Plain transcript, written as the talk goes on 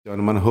Ja,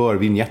 när man hör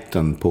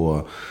vignetten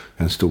på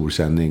en stor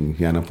sändning,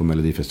 gärna på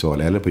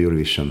Melodifestival eller på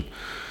Eurovision,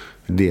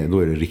 då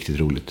är det riktigt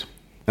roligt.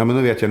 Ja, men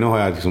då vet jag, nu har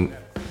jag liksom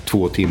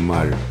 2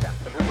 timmar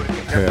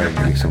hög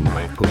liksom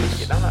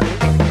puls.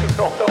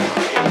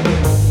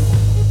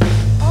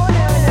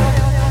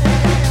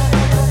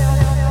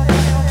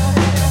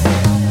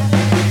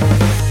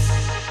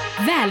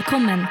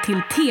 Välkommen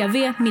till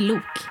TV med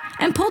Lok.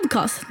 En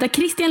podcast där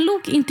Christian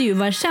Lok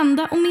intervjuar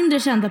kända och mindre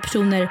kända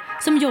personer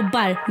som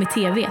jobbar med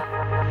TV.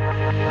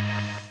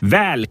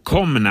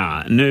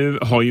 Välkomna! Nu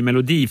har ju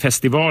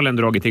Melodifestivalen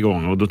dragit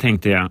igång och då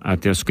tänkte jag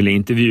att jag skulle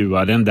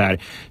intervjua den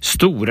där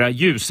stora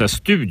ljusa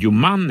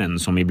studiomannen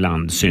som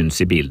ibland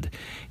syns i bild.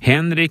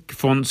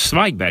 Henrik von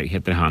Zweigbergk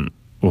heter han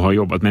och har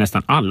jobbat med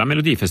nästan alla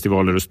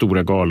Melodifestivaler och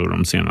stora galor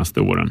de senaste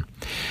åren.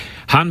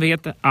 Han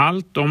vet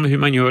allt om hur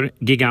man gör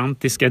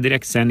gigantiska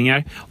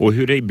direktsändningar och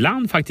hur det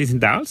ibland faktiskt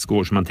inte alls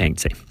går som man tänkt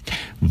sig.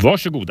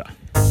 Varsågoda!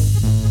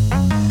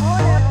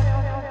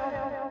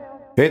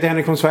 Jag heter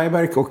Henrik von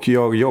Zweigbergk och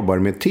jag jobbar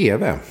med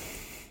TV.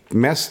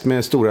 Mest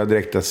med stora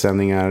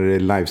direktsändningar,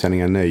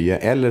 livesändningar, nöje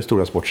eller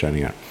stora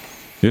sportsändningar.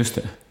 Just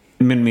det.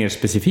 Men mer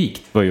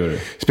specifikt, vad gör du?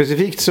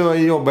 Specifikt så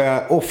jobbar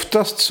jag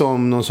oftast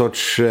som någon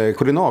sorts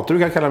koordinator,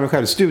 jag kan kalla mig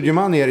själv.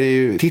 Studioman är det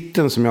ju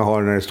titeln som jag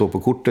har när det står på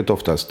kortet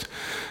oftast.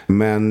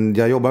 Men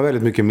jag jobbar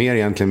väldigt mycket mer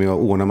egentligen med att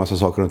ordna massa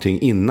saker och ting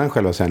innan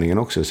själva sändningen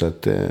också. Så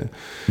att det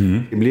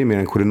blir mer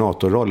en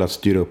koordinatorroll att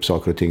styra upp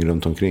saker och ting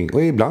runt omkring.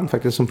 Och ibland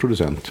faktiskt som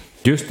producent.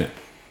 Just det.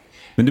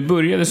 Men du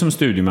började som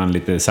studieman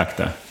lite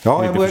sakta.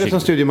 Ja, jag började som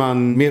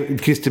studieman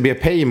med Christer B.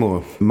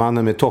 Peimo,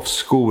 mannen med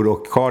toffskor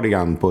och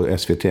cardigan på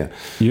SVT.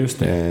 Just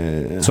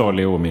det,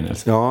 salig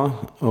åminnelse. Ja,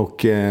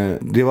 och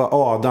det var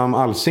Adam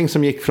Alsing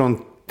som gick från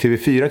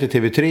TV4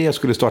 till TV3 och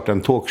skulle starta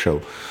en talkshow.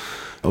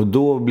 Och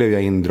då blev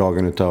jag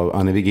indragen av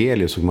Anne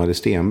Wigelius och Madde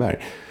Stenberg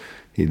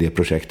i det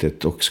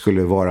projektet och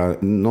skulle vara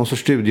någon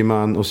sorts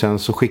studieman, och sen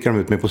så skickade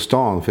de ut mig på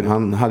stan för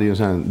han hade ju en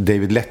sån här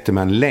David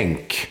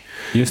Letterman-länk.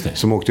 Just det.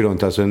 Som åkte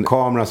runt, alltså en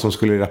kamera som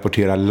skulle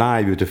rapportera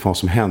live utifrån vad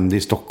som hände i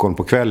Stockholm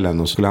på kvällen,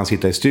 och skulle han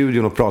sitta i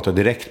studion och prata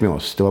direkt med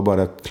oss. Det var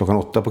bara att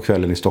 8:00 på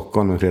kvällen i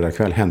Stockholm en fredag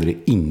kväll hände det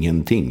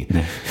ingenting.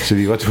 Nej. Så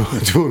vi var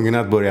tvungna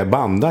att börja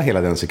banda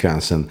hela den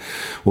sekvensen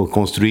och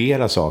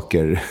konstruera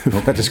saker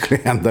för att det skulle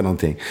hända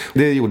någonting.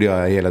 Det gjorde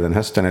jag hela den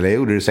hösten, eller jag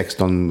gjorde det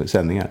 16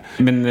 sändningar.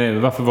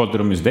 Men varför valde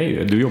de just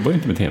dig? Du jobbar ju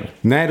inte med TV.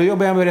 Nej, då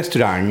jobbade jag med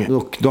restaurang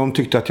och de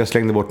tyckte att jag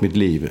slängde bort mitt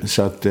liv,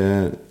 så att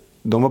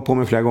de var på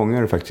mig flera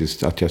gånger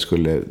faktiskt att jag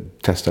skulle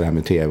testa det här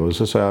med TV. Och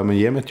så sa jag, men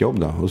ge mig ett jobb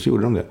då. Och så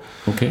gjorde de det.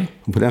 Okej.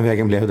 Och på den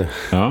vägen blev det.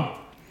 Ja.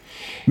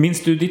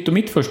 Minns du ditt och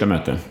mitt första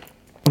möte?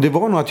 Det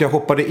var nog att jag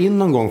hoppade in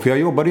någon gång. För jag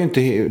jobbade ju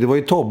inte... Det var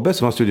ju Tobbe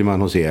som var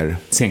studieman hos er.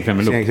 Senkväll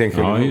med Lok.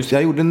 Ja,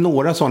 jag gjorde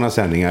några sådana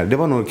sändningar. Det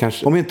var nog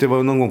kanske... Om inte det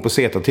var någon gång på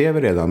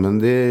ZTV redan. Men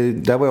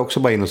där var jag också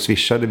bara in och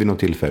swishade vid något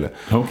tillfälle.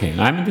 Okej.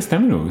 Nej, men det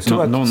stämmer nog.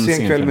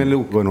 Senkväll med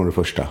Lok var nog det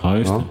första. Ja,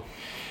 just det.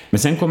 Men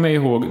sen kommer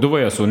jag ihåg, då var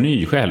jag så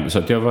ny själv så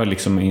att jag var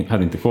liksom,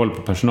 hade inte koll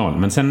på personal.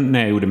 Men sen när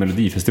jag gjorde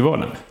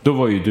Melodifestivalen, då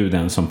var ju du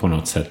den som på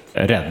något sätt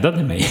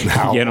räddade mig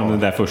genom den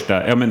där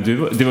första. Ja, men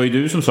det var ju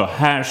du som sa,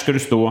 här ska du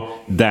stå,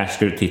 där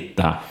ska du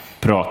titta,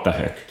 prata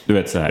högt. Du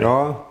vet så här.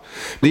 Ja,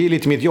 det är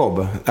lite mitt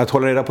jobb att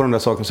hålla reda på de där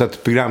sakerna så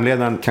att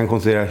programledaren kan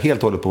koncentrera helt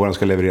och hållet på vad den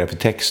ska leverera för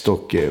text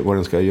och vad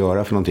den ska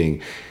göra för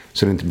någonting.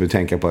 Så den inte behöver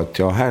tänka på att,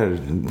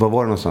 vad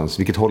var det någonstans?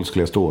 Vilket håll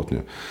skulle jag stå åt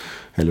nu?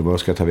 Eller vad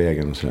ska jag ta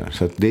vägen och sådär.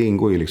 Så att det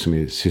ingår ju liksom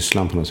i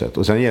sysslan på något sätt.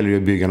 Och sen gäller det ju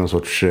att bygga någon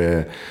sorts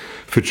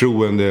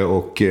förtroende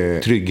och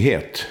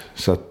trygghet.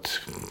 Så att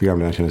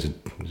programledaren känner sig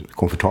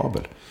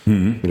komfortabel.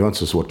 Men det var inte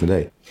så svårt med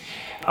dig.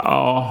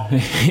 Ja,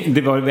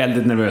 det var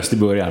väldigt nervöst i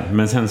början.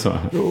 Men sen så...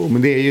 Jo,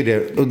 men det är ju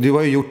det. Och du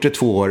har ju gjort det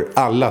 2 år.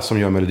 Alla som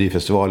gör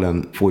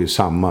Melodifestivalen får ju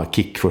samma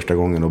kick första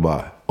gången och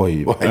bara,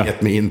 oj, vad har jag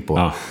gett mig in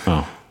på?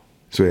 Ja.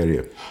 Så är det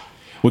ju.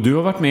 Och du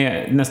har varit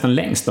med nästan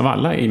längst av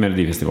alla i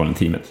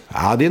Melodifestivalen-teamet.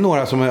 Ja, det är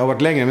några som har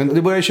varit längre. Men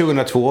det började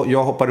 2002,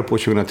 jag hoppade på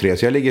 2003.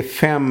 Så jag ligger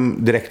 5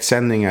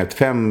 direktsändningar,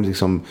 5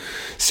 liksom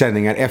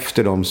sändningar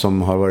efter dem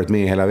som har varit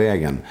med hela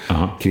vägen.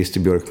 Christer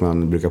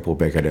Björkman brukar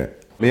påpeka det.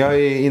 Men jag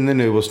är inne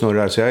nu och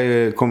snurrar, så jag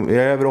är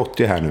över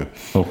 80 här nu.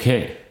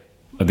 Okej.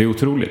 Ja, det är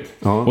otroligt.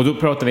 Ja. Och då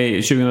pratar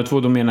vi 2002,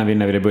 då menar vi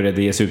när det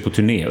började ge sig ut på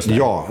turné och sådär.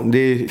 Ja,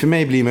 för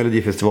mig blir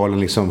Melodifestivalen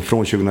liksom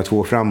från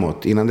 2002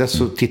 framåt. Innan dess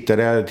så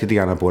tittade jag lite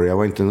grann på det. Jag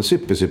var inte en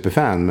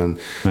superfan, men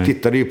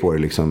tittade ju på det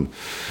liksom.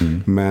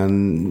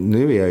 Men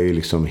nu är jag ju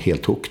liksom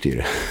helt hooked i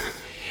det.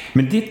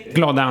 Men ditt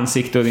glada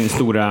ansikte och din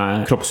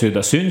stora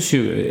kroppshydda syns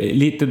ju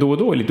lite då och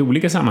då i lite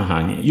olika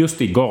sammanhang.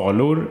 Just i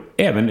galor,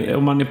 även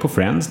om man är på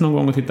Friends någon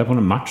gång och tittar på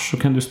en match så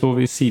kan du stå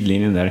vid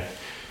sidlinjen där.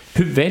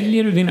 Hur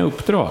väljer du dina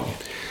uppdrag?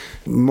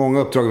 Många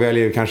uppdrag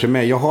väljer ju kanske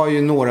mig. Jag har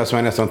ju några som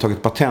jag nästan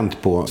tagit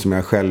patent på. Som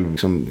jag själv,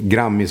 som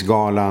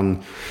Grammisgalan,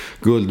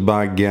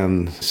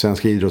 Guldbaggen,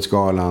 Svenska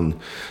idrottsgalan.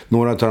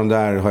 Några av de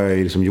där har jag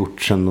ju liksom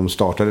gjort sedan de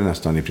startade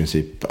nästan i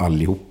princip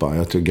allihopa.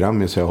 Jag tror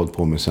Grammis har jag hållit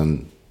på med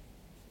sedan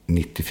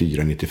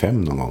 94-95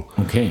 någon gång.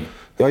 Okej.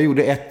 Jag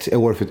gjorde ett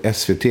år för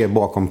SVT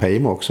bakom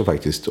Pejmo också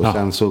faktiskt. Och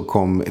sen så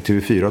kom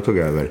TV4 och tog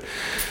över.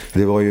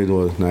 Det var ju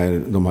då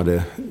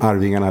när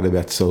Arvingarna hade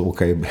bett sig att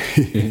åka i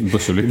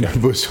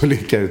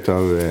bussolycka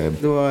utav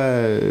det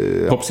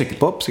var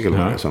Popsicle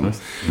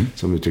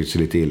som uttryckte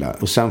sig lite illa.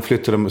 Och sen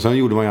sen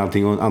gjorde man ju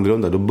allting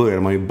annorlunda. Då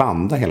började man ju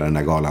banda hela den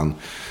där galan.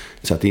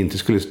 Så att det inte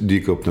skulle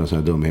dyka upp några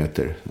sådana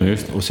dumheter.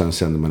 Och sen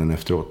sände man den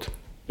efteråt.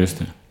 Just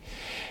det.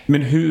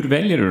 Men hur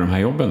väljer du de här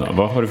jobben då?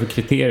 Vad har du för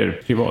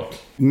kriterier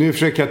privat? Nu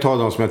försöker jag ta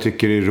de som jag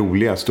tycker är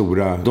roliga,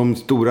 stora. De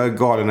stora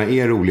galorna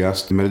är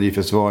roligast.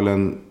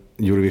 Melodifestivalen,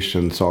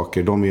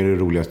 Eurovision-saker, de är det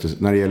roligaste.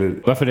 När det gäller...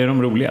 Varför är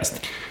de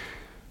roligast?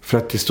 För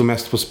att det står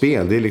mest på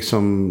spel. Det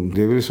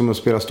är väl som att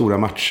spela stora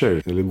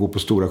matcher. Eller gå på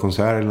stora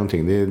konserter eller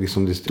någonting. Det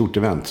är ett stort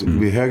event. Det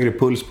blir högre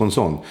puls på en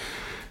sån.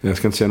 Jag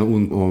ska inte säga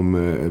något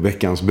om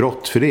veckans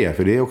brott för det.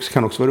 För det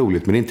kan också vara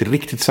roligt. Men det är inte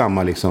riktigt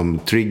samma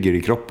trigger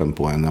i kroppen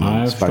på en när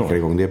man sparkar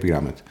igång det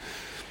programmet.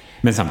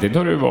 Men samtidigt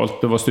har du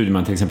valt att vara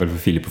studieman till exempel för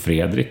Filip och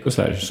Fredrik och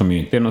så där, som ju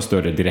inte är någon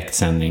större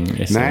direktsändning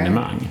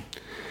evenemang.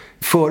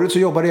 Förut så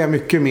jobbade jag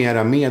mycket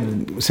mer med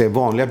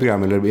vanliga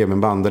program eller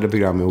även bandade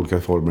program i olika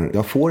former.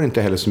 Jag får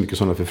inte heller så mycket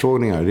sådana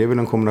förfrågningar. Det är väl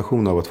en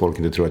kombination av att folk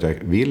inte tror att jag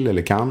vill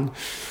eller kan.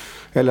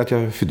 Eller att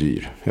jag är för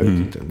dyr. Jag vet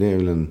inte. Det är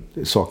väl en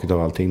sak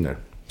av allting där.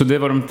 Så det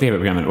var de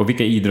tv-programmen. Och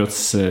vilka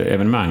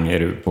idrottsevenemang är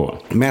du på?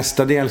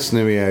 Mestadels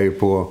nu är jag ju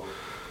på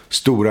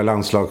stora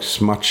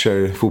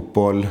landslagsmatcher,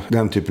 fotboll,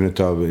 den typen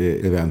av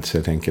events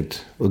helt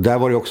enkelt. Och där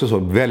var det också så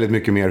väldigt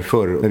mycket mer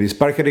förr. När vi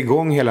sparkade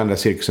igång hela den där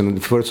cirkusen,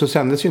 förut så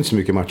sändes ju inte så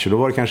mycket matcher. Då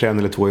var det kanske 1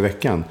 eller 2 i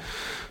veckan.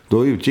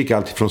 Då utgick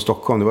allt från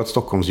Stockholm. Det var ett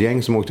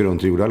Stockholmsgäng som åkte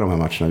runt och gjorde alla de här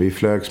matcherna. Vi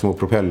flög små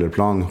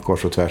propellerplan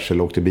kors och tvärs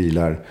eller åkte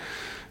bilar.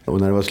 Och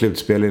när det var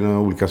slutspel i några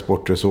olika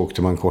sporter så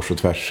åkte man kors och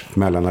tvärs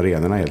mellan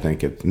arenorna helt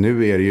enkelt.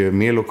 Nu är det ju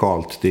mer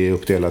lokalt. Det är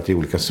uppdelat i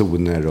olika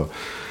zoner och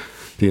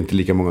det är inte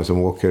lika många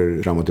som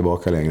åker fram och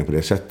tillbaka längre på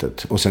det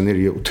sättet. Och sen är det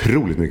ju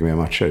otroligt mycket mer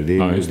matcher. Det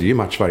är ju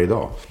match varje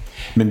dag.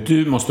 Men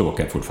du måste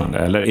åka fortfarande,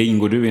 eller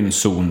ingår du i en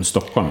zon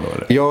Stockholm då?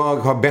 Eller? Jag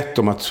har bett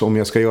om att om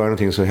jag ska göra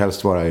någonting så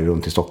helst vara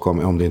runt i Stockholm.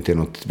 Om det inte är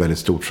något väldigt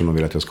stort som de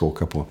vill att jag ska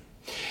åka på.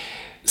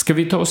 Ska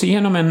vi ta oss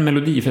igenom en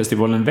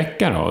Melodifestival en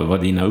vecka då?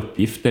 Vad dina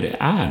uppgifter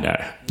är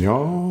där?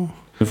 Ja.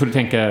 Nu får du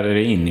tänka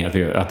dig in i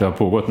att det har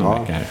pågått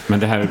någon vecka här. Men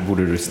det här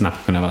borde du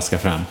snabbt kunna vaska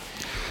fram.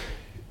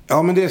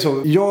 Ja, men det är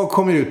så. Jag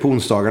kommer ut på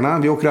onsdagarna.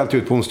 Vi åker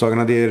alltid ut på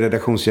onsdagarna. Det är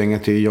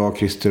redaktionsgänget, det är jag,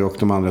 Christer och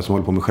de andra som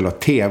håller på med själva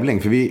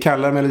tävling. För vi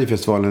kallar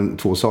Melodifestivalen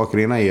 2 saker.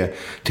 Det ena är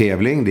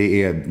tävling.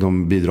 Det är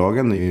de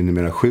bidragen. Det är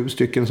numera 7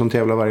 stycken som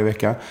tävlar varje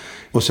vecka.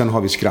 Och sen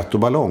har vi skratt och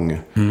ballong.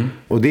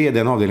 Och det är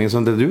den avdelningen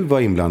som där du var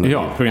inblandad.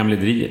 Ja,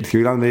 programlederiet.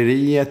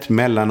 Programlederiet,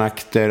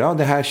 mellanakter. Ja,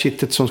 det här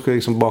kittet som ska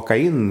baka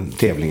in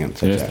tävlingen.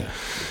 Så att säga.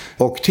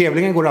 Och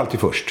tävlingen går alltid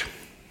först.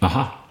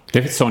 Aha.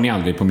 Det sa ni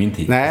aldrig på min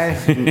tid. Nej,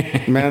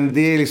 men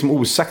det är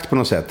osagt på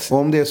något sätt.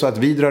 Om det är så att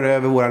vi drar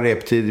över våran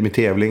reptid med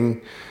tävling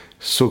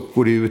så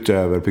går det ut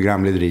över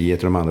programlederiet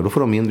och de andra. Då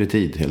får de mindre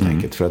tid helt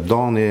enkelt. För att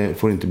dagen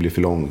får inte bli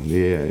för lång.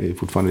 Det är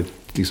fortfarande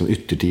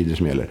yttertider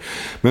som gäller.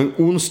 Men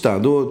onsdag,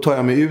 då tar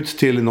jag mig ut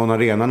till någon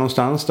arena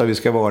någonstans där vi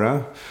ska vara.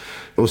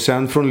 Och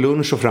sen från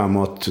lunch och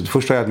framåt,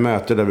 först har jag ett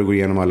möte där vi går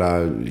igenom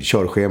alla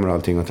körschemer och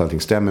allting. Och att allting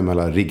stämmer med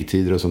alla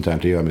riggtider och sånt där.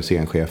 Det gör med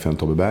scenchefen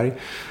Tobbe Berg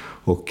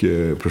och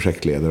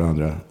projektledare och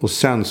andra. Och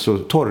sen så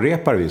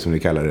torrrepar vi som vi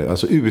kallar det.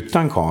 Alltså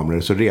utan kameror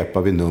så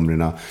repar vi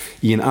numren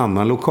i en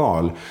annan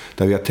lokal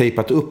där vi har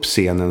tejpat upp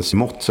scenens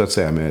mått så att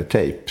säga med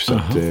tejp. Så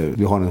att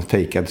vi har en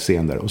tejkad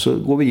scen där. Och så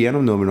går vi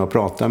igenom numren och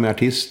pratar med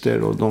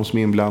artister och de som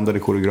är inblandade,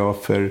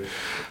 koreografer.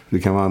 Det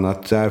kan vara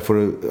annat. Där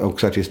får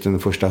också artisten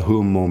första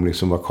hum om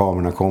var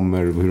kamerorna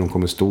kommer, hur de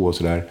kommer stå och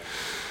sådär.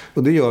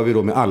 Och det gör vi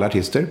då med alla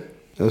artister.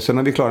 Och sen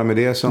när vi är klara med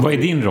det så... Vad är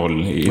din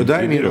roll? Och där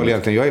är min roll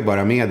egentligen. Jag är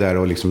bara med där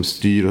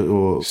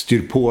och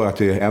styr på att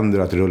det händer,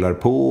 att det rullar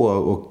på.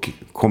 Och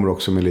kommer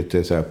också med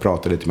lite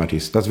prata lite med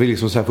artister. Att vi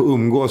får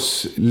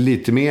umgås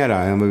lite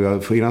mera än vad vi har...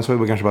 För innan så har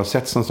vi kanske bara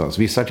sett någonstans.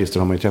 Vissa artister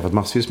har man ju träffat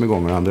massvis med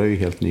gånger. Andra är ju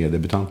helt nya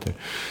debutanter.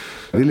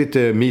 Det är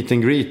lite meet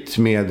and greet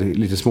med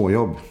lite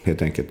småjobb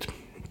helt enkelt.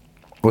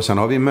 Och sen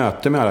har vi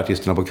möte med alla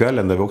artisterna på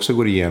kvällen där vi också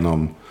går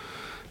igenom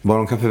vad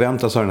de kan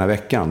förvänta sig av den här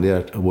veckan. Det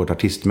är vårt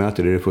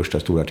artistmöte. Det är det första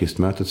stora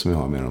artistmötet som vi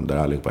har med dem där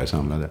allihopa är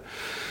samlade.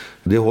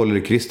 Det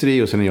håller Christer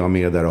i och sen är jag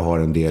med där och har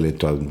en del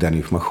av den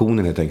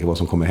informationen helt enkelt vad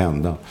som kommer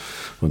hända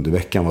under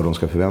veckan, vad de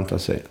ska förvänta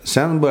sig.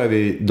 Sen börjar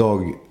vi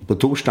på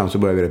torsdagen så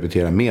börjar vi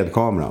repetera med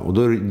kamera och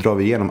då drar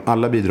vi igenom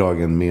alla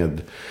bidragen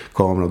med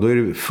kamera och då är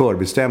det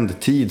förbestämd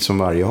tid som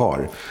varje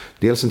har.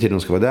 Dels en tid de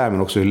ska vara där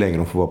men också hur länge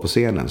de får vara på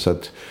scenen så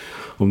att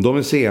om de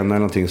är sena eller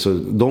någonting så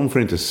de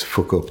får inte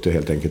fucka upp det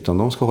helt enkelt utan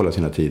de ska hålla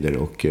sina tider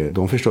och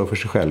de förstår för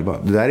sig själva.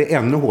 Det där är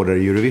ännu hårdare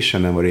i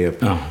Eurovision än vad det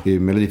är i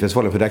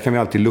Melodifestivalen för där kan vi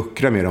alltid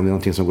luckra med om det är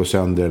någonting som går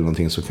sönder eller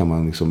någonting så kan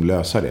man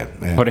lösa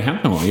det. Har det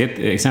hänt någon gång? Ett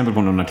exempel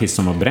på någon artist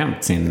som har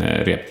bränt sin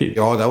reptid?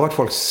 Ja, det har varit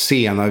folk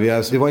sena.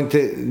 Det var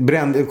inte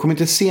det kom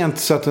inte sent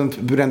så att den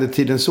brände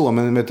tiden så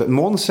men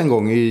Måns en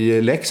gång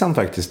i Leksand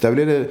faktiskt, där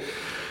blev det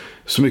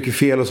så mycket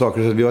fel och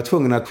saker så att vi var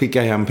tvungna att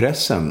skicka hem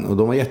pressen. Och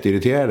de var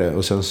jätteirriterade.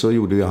 Och sen så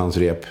gjorde vi hans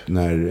rep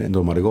när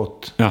de hade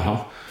gått. Jaha,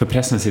 för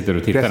pressen sitter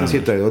och tittar. Pressen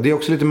sitter, och det är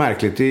också lite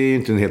märkligt. Det är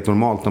inte helt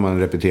normalt när man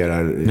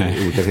repeterar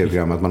olika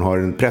tv-program. Att man har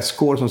en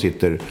presskår som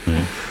sitter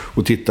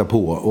och tittar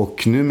på.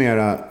 Och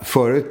numera,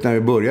 förut när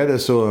vi började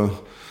så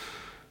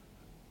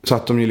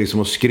satt de ju liksom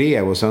och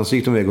skrev och sen så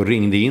gick de iväg och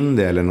ringde in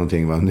det eller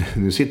någonting. Va?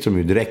 Nu sitter de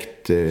ju direkt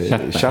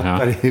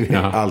chattar i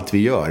allt vi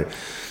gör.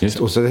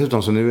 Och så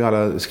dessutom så nu är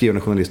alla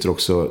skrivande journalister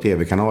också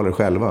tv-kanaler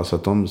själva så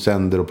att de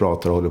sänder och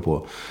pratar och håller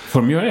på. Får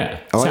de göra det?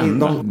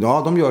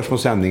 De gör små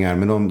sändningar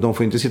men de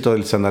får inte sitta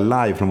och sända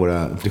live från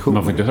våra stationer.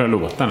 Man får inte höra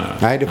låtarna?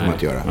 Nej, det får man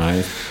inte göra.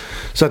 Nej.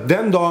 Så att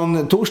den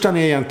dagen, torsdagen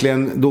är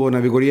egentligen då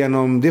när vi går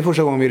igenom, det är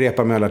första gången vi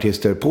repar med alla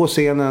artister på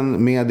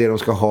scenen med det de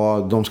ska ha.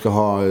 De ska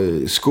ha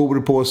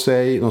skor på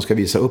sig, de ska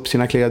visa upp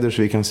sina kläder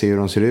så vi kan se hur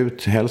de ser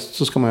ut. Helst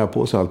så ska man ha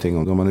på sig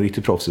allting, om man är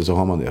riktigt proffsig så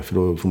har man det. För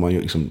då får man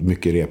ju liksom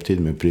mycket reptid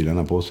med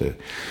prylarna på sig.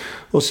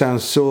 Och sen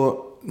så,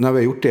 när vi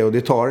har gjort det, och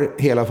det tar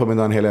hela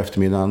förmiddagen, hela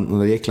eftermiddagen, och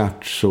när det är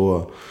klart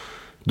så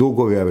då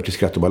går vi över till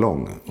skratt och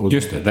ballong. Och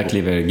just det, där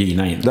kliver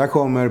Gina in. Där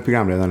kommer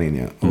programledaren in,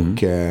 ja.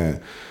 Och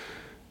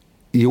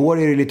i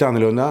år är det lite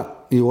annorlunda.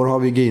 I år har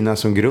vi Gina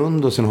som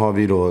grund och sen har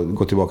vi då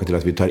gått tillbaka till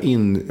att vi tar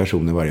in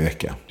personer varje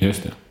vecka.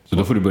 Just det. Så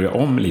då får du börja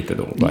om lite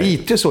då?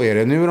 Lite så är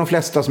det. Nu är de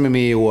flesta som är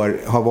med i år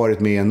har varit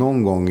med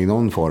någon gång i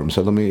någon form.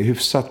 Så de är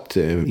hyfsat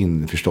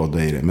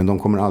införstådda i det. Men de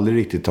kommer aldrig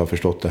riktigt ha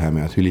förstått det här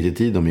med att hur lite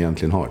tid de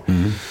egentligen har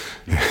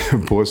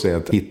på sig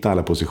att hitta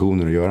alla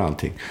positioner och göra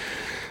allting.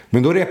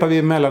 Men då repar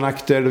vi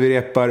mellanakter, vi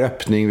repar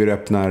öppning, vi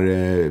öppnar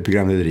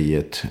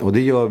programlederiet. Och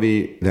det gör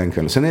vi den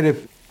kvällen. Sen är det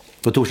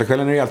på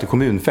torsdagskvällen är det alltid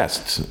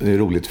kommunfest. Det är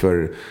roligt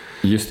för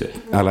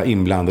alla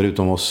inblandade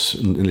utom oss,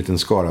 en liten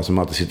skara som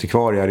alltid sitter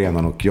kvar i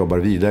arenan och jobbar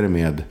vidare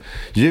med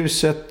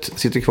ljuset,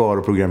 sitter kvar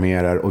och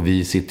programmerar och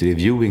vi sitter i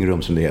viewing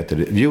room som det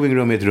heter. Viewing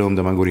room är ett rum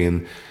där man går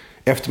in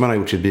efter man har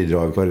gjort sitt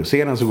bidrag. På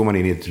scenen så går man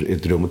in i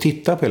ett rum och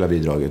tittar på hela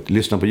bidraget,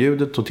 lyssnar på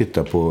ljudet och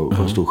tittar på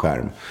en stor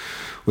skärm.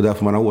 Och där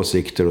får man ha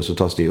åsikter och så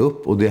tas det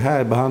upp. Och det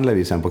här behandlar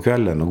vi sen på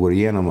kvällen och går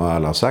igenom vad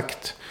alla har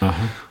sagt.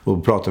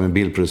 Och pratar med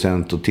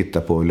bildproducent och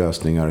tittar på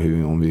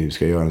lösningar, om vi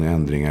ska göra några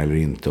ändringar eller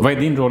inte. Vad är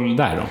din roll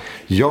där då?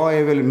 Jag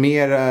är väl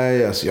mer,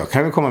 alltså jag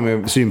kan väl komma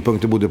med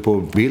synpunkter både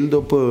på bild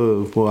och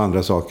på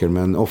andra saker.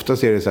 Men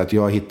oftast är det så att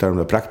jag hittar de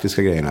där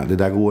praktiska grejerna. Det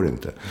där går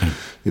inte.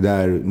 Det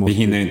där måste, vi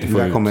hinner inte få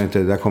ut.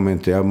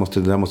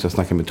 Där måste jag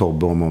snacka med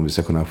Tobbe om vi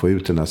ska kunna få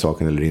ut den där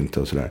saken eller inte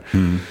och sådär.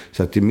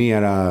 Så att det är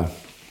mera...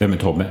 Vem är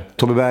Tobbe?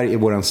 Tobbe Berg är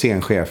våran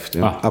scenchef.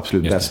 Den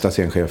absolut bästa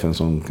scenchefen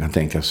som kan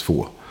tänkas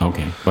få.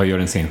 Okej. Vad gör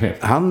en scenchef?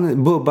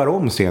 Han bubbar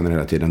om scenen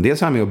hela tiden.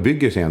 Dels är han med och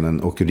bygger scenen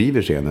och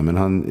river scenen. Men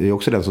han är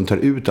också den som tar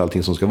ut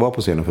allting som ska vara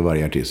på scenen för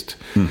varje artist.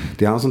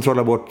 Det är han som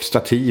trollar bort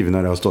stativ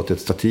när det har stått ett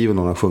stativ och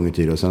någon har sjungit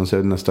i det. Och sen så är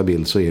det nästa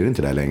bild så är det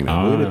inte där längre.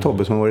 Då är det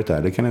Tobbe som har varit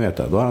där, det kan ni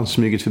veta. Då har han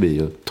smugit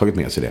förbi och tagit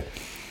med sig det.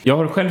 Jag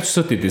har själv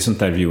suttit i sånt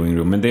där viewing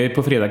room, men det är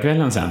på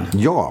fredagskvällen sen.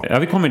 Ja,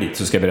 vi kommer dit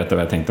så ska jag berätta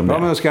vad jag tänkt om det. Ja,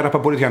 men jag ska rappa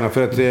på lite grann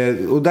för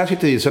att, och där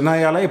sitter vi, så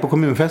när alla är på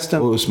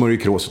kommunfesten och smörjer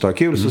krås och tar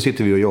kul så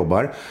sitter vi och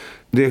jobbar.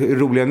 Det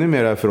roliga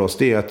numera för oss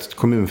det är att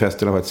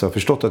kommunfesterna faktiskt har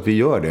förstått att vi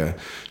gör det.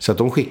 Så att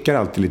de skickar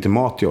alltid lite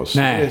mat till oss.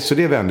 Så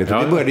det är vänligt.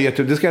 Ja.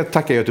 Det ska jag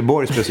tacka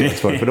Göteborg speciellt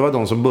för det var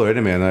de som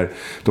började med när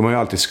de har ju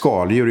alltid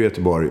skaldjur i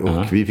Göteborg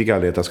och vi fick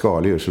aldrig äta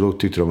skaldjur. Så då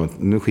tyckte de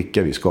att nu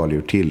skickar vi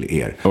skaldjur till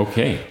er.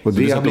 Okay. Och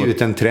det har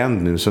blivit en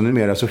trend nu. Så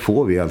numera så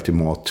får vi alltid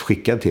mat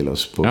skickad till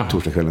oss på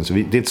torsdagskvällen. Så det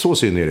är inte så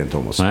synd är det inte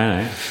om oss.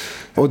 Nej.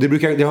 Och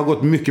det har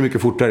gått mycket,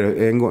 mycket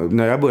fortare.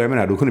 När jag började med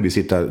det här, då kunde vi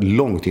sitta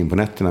långt in på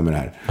nätterna med det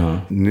här.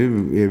 Nu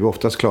är vi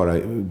oftast klara,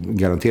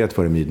 garanterat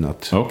före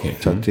midnatt.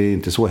 Så att det är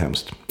inte så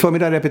hemskt.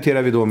 Förmiddag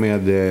repeterar vi då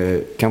med,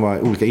 kan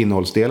vara olika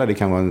innehållsdelar. Det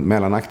kan vara en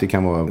mellanakt, det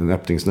kan vara en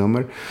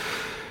öppningsnummer.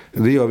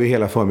 Det gör vi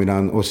hela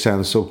förmiddagen och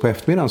sen så på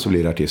eftermiddagen så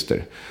blir det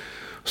artister.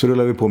 Så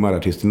rullar vi på med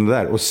artisterna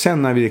där. Och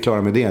sen när vi är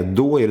klara med det,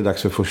 då är det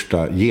dags för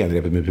första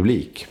genrepet med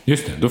publik.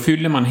 Just det, då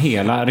fyller man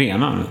hela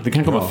arenan. Det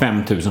kan komma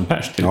 5000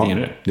 pers till ett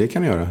genrep. Det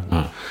kan jag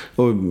göra.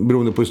 Och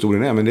beroende på hur stor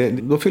den är.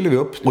 Men då fyller vi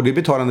upp. Och det är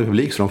betalande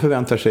publik så de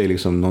förväntar sig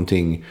liksom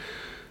någonting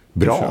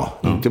bra.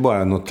 Inte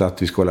bara något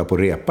att vi ska hålla på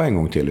och repa en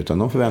gång till, utan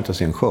de förväntar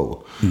sig en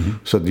show.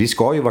 Så att vi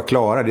ska ju vara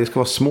klara. Det ska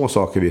vara små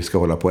saker vi ska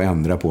hålla på och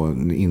ändra på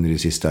in i det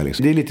sista.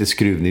 Liksom. Det är lite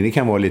skruvning. Det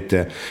kan vara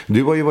lite...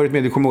 Du har ju varit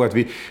med. Du kommer ihåg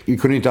att vi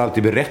kunde inte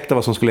alltid berätta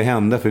vad som skulle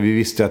hända, för vi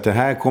visste att det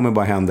här kommer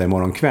bara hända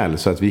imorgon kväll.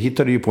 Så att vi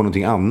hittade ju på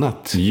någonting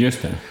annat.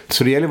 Just det.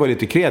 Så det gäller att vara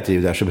lite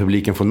kreativ där så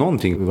publiken får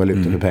någonting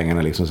valuta för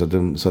pengarna liksom, så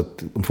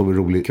att de får en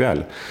rolig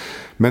kväll.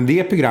 Men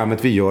det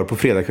programmet vi gör på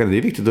fredagskvällen, det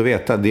är viktigt att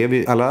veta.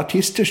 Alla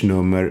artisters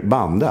nummer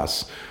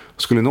bandas.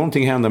 Skulle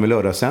någonting hända med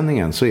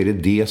lördagssändningen så är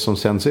det som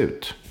sänds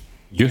ut.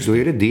 Då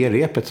är det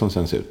repet som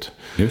sänds ut.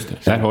 Just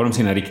det. Där har de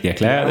sina riktiga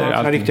kläder.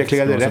 Sina riktiga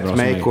kläder, rätt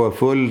make och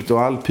fullt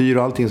och allt pyr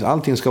och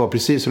allting ska vara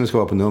precis som det ska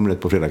vara på numret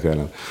på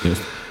fredagskvällen.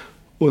 Just.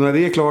 Och när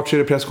det är klart så är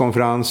det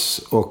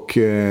presskonferens och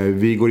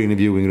vi går in i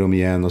viewing room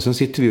igen och sen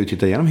sitter vi och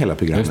tittar igenom hela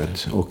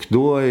programmet. Och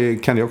då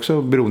kan det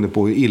också, beroende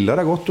på hur illa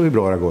det har gått och hur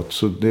bra det har gått,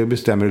 så det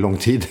bestämmer hur lång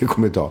tid det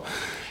kommer att ta.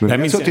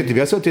 Men vi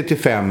har suttit till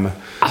 5.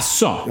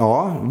 Asså?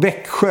 Ja,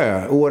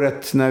 Växjö,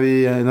 året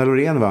när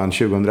Loreen vann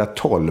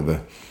 2012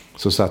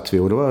 så satt vi,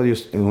 och det var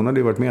just, hon hade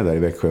ju varit med där i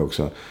Växjö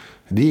också.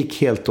 Det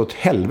gick helt åt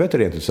helvete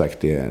rent ut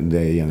sagt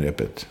det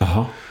genrepet.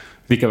 Jaha.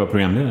 Vilka var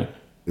programledare?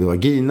 Det var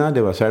Gina,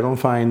 det var Sarah Dawn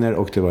Finer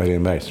och det var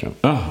Helene Bergström.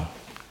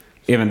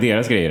 Även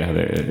deras grejer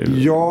hade...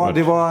 Ja,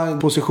 det var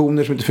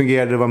positioner som inte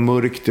fungerade, det var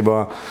mörkt,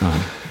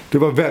 det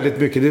var väldigt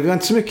mycket. Det var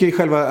inte så mycket i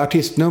själva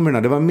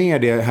artistnumren, det var mer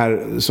det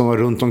här som var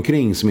runt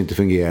omkring som inte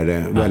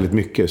fungerade väldigt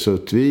mycket. Så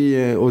att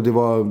och det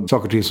var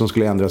saker till som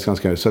skulle ändras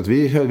ganska. Så att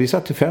vi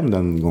satt till 5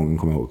 den gången,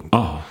 kommer jag ihåg.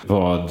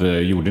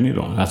 Vad gjorde ni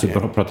då? Alltså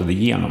pratade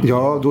igenom?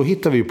 Ja, då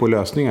hittade vi på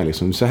lösningar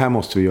liksom. Så här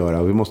måste vi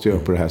göra, vi måste göra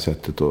på det här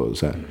sättet och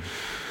så här.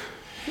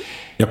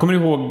 Jag kommer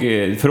ihåg,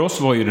 för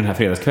oss var ju den här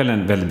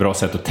fredagskvällen ett väldigt bra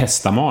sätt att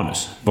testa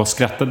manus. Vad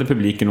skrattade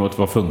publiken åt,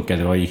 vad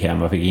funkade, vad gick hem,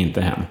 vad fick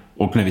inte hem.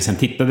 Och när vi sen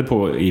tittade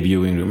på i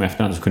viewing room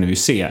efterhand så kunde vi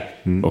se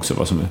också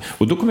vad som...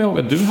 Och då kommer jag ihåg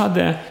att du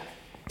hade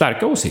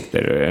starka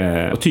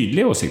åsikter och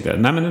tydliga åsikter.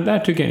 Nej, men det där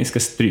tycker jag ni ska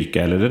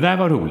stryka, eller det där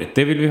var roligt,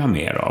 det vill vi ha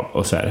mer av.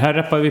 Och så här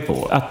rappar vi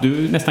på. Att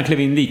du nästan klev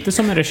in lite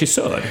som en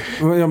regissör.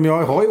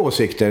 Jag har ju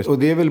åsikter, och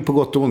det är väl på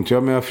gott och ont.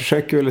 Men jag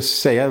försöker väl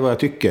säga vad jag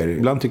tycker.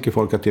 Ibland tycker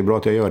folk att det är bra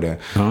att jag gör det.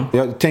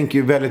 Jag tänker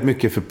ju väldigt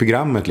mycket för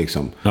programmet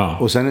liksom.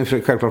 Och sen är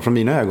det självklart från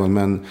mina ögon,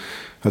 men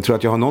jag tror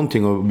att jag har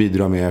någonting att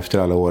bidra med efter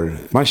alla år.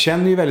 Man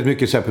känner ju väldigt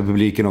mycket så här på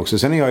publiken också.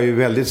 Sen är jag ju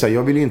väldigt så här,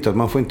 jag vill ju inte att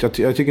man får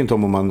inte, jag tycker inte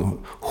om man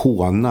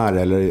hånar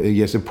eller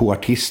ger sig på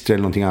artister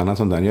eller någonting annat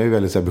sånt där. Jag är ju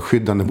väldigt så här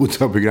beskyddande mot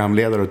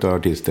programledare och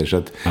artister, så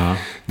att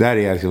där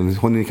är jag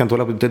liksom, ni kan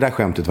tåla på det där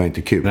skämtet var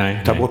inte kul.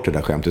 Ta bort det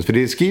där skämtet, för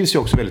det skrivs ju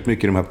också väldigt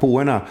mycket i de här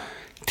påerna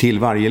till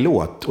varje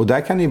låt. Och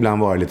där kan det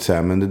ibland vara lite så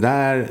här, men det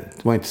där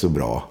var inte så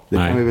bra. Det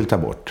kan vi väl ta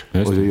bort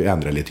och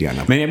ändra lite grann.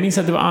 Men jag minns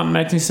att det var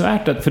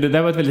anmärkningsvärt, för det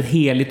där var ett väldigt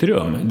heligt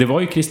rum. Det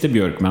var ju Christer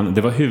Björkman,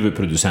 det var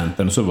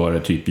huvudproducenten och så var det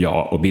typ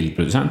jag och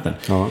bildproducenten.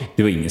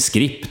 Det var ingen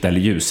skript eller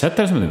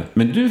ljussättare som det.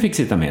 Men du fick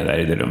sitta med där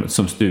i det rummet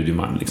som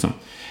studioman liksom.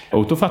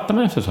 Och då fattar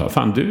man efter så,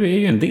 fan, du är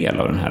ju en del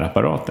av den här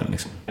apparaten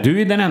liksom.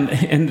 Du är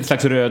en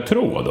slags röd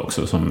tråd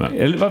också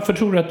eller varför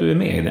tror du att du är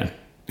med i den?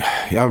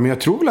 Ja, men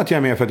jag tror väl att jag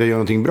är med för att jag gör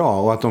någonting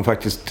bra, och att de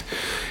faktiskt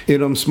är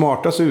de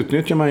smarta, så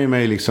utnyttjar man ju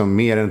mig liksom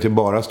mer än till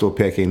bara stå och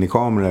peka in i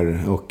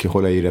kameror och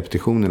hålla i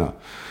repetitionerna.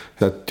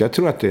 Så att jag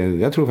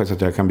tror faktiskt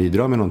att jag kan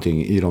bidra med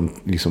någonting i de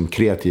liksom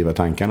kreativa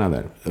tankarna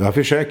där. Jag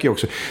försöker ju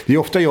också. Det är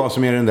ofta jag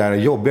som är den där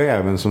jobbiga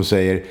även som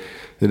säger,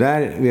 det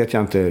där vet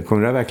jag inte,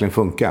 kommer det där verkligen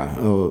funka?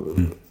 Och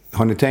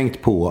har ni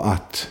tänkt på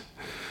att...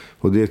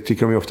 Och det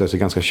tycker de ju ofta är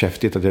ganska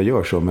käftigt att jag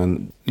gör så.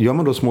 Men gör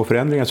man då små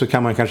förändringar så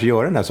kan man kanske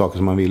göra den där saken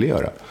som man ville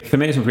göra. För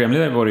mig som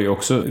programledare var det ju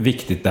också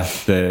viktigt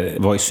att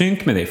vara i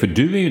synk med dig. För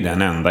du är ju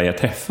den enda jag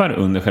träffar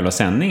under själva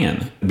sändningen.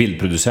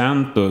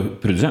 Bildproducent och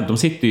producent, de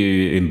sitter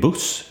ju i en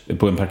buss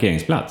på en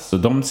parkeringsplats. Så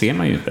de ser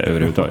man ju inte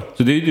överhuvudtaget.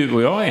 Så det är ju du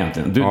och jag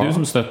egentligen. Du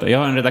som stöttar. Jag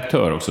har en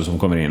redaktör också som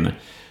kommer in,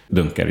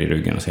 dunkar i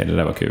ryggen och säger det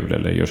där var kul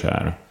eller gör så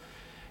här.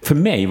 För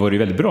mig var det ju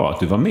väldigt bra att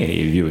du var med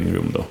i viewing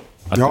room då.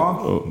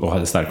 Och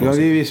hade stark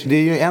åsikt. Det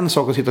är ju en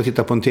sak att sitta och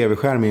titta på en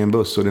tv-skärm i en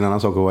buss, och det är en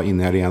annan sak att vara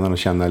inne i arenan och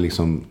känna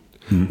liksom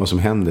vad som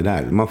händer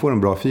där. Man får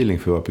en bra feeling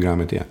för vad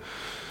programmet är.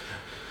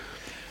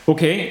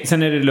 Okej,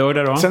 sen är det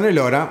lördag då? Sen är det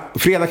lördag.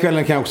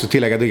 Fredagskvällen kan jag också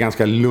tillägga, det är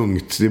ganska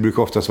lugnt. Det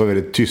brukar oftast vara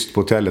väldigt tyst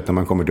på hotellet när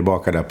man kommer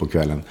tillbaka där på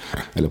kvällen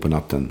eller på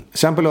natten.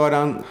 Sen på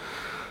lördagen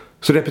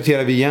så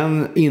repeterar vi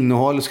igen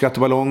innehåll, skratt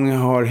och ballong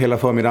har hela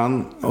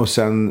förmiddagen, och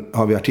sen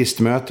har vi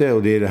artistmöte,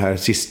 och det är det här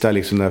sista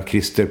liksom, där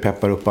Christer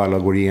peppar upp alla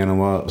och går igenom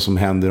vad som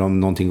händer om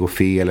någonting går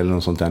fel eller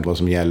något sånt där, vad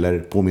som gäller,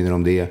 påminner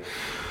om det.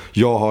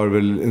 Jag har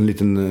väl en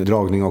liten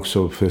dragning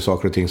också för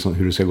saker och ting, som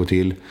hur det ska gå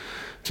till.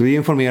 Så vi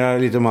informerar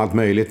lite om allt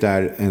möjligt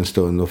där en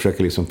stund och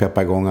försöker liksom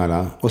peppa igång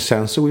alla. Och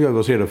sen så gör vi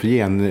oss redo för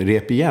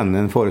genrep igen.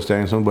 En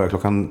föreställning som börjar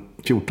klockan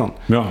 14.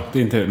 Ja, det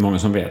är inte många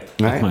som vet.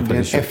 Nej, det är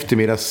en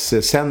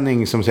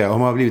eftermiddagssändning som säger,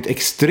 har blivit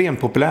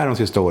extremt populär de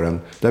sista åren.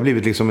 Det har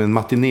blivit liksom en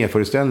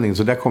matinéföreställning,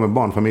 så där kommer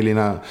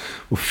barnfamiljerna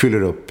och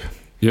fyller upp.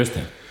 Just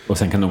det. Och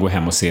sen kan de gå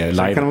hem och se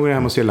live. Sen kan de gå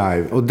hem och se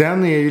live. Och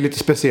den är ju lite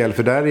speciell,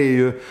 för där är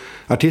ju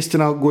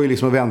artisterna går ju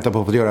liksom och väntar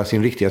på att få göra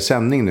sin riktiga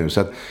sändning nu.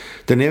 Så att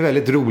den är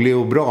väldigt rolig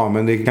och bra,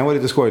 men det kan vara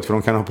lite skojigt för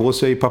de kan ha på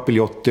sig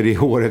papiljotter i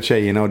håret,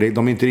 tjejerna, och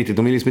de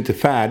är liksom inte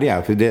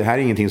färdiga, för det här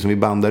är ingenting som vi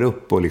bandar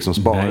upp och liksom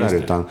sparar. Nej,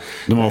 utan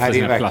de har ofta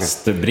sina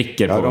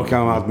plastbrickor på. Ja, de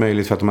kan ha allt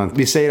möjligt för att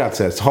vi säger att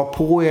så här, ha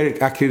på er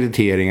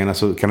akkrediteringarna,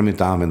 så kan de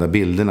inte använda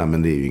bilderna,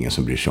 men det är ju ingen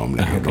som bryr sig om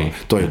det. Okay.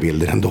 Då är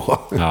bilder ändå.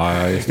 Ja,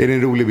 är det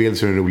en rolig bild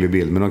så är det en rolig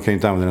bild, men de kan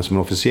inte använda använda den som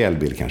en officiell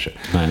bild kanske.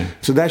 Nej.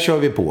 Så där kör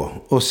vi på.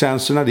 Och sen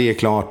så när det är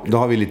klart, då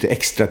har vi lite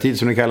extra tid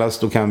som det kallas.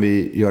 Då kan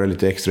vi göra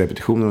lite extra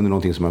repetitioner under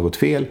någonting som har gått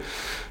fel.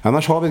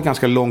 Annars har vi ett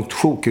ganska långt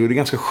sjok, och det är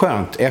ganska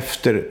skönt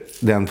efter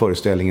den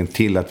föreställningen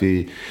till att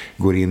vi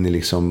går in i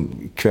liksom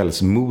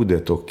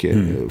kvällsmodet och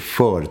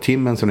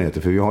förtimmen som det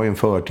heter. För vi har ju en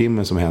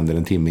förtimme som händer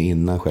en timme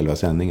innan själva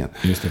sändningen.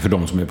 Just det, för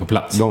de som är på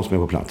plats. De som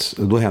är på plats.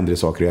 Och då händer det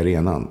saker i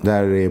arenan.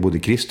 Där är både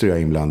Christer och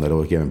jag inblandade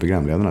och även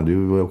programledarna. Du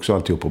var också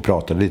alltid upp och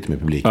pratade lite med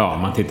publiken. Ja,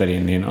 man tittar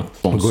in i något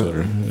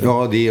sponsor.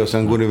 Ja, det, och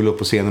sen går du väl upp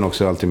på scenen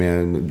också alltid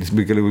med, det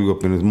brukar du gå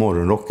upp med en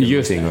morgonrock.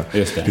 Just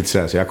det. Lite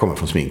sådär, så jag kommer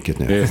från sminket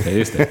nu.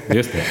 Just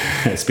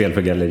det. Spel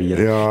för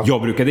gallerier. Ja.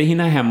 Jag brukade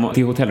hinna hem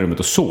till hotellrummet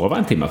och sova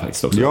en timme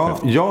faktiskt också. Ja,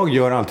 jag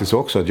gör alltid så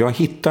också. Att jag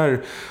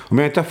hittar, om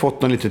jag inte har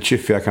fått någon litet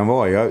kyffe jag kan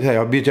vara,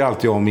 jag byter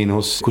alltid om in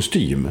hos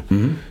kostym.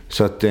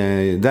 Så att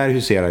där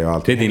huserar jag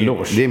alltid. Det är din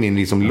loge. Det är min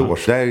liksom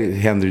loge.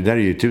 Där är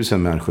ju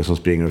 1000 människor som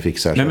springer och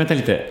fixar. Men vänta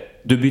lite,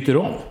 du byter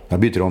om? Jag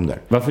byter om där.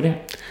 Varför det?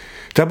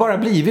 Det har bara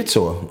blivit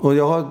så. Och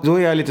då är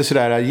jag lite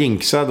sådär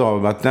jinxad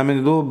av att nej,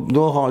 men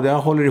då jag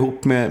håller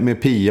ihop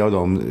med Pia och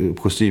de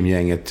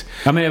kostymgänget.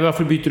 Ja, men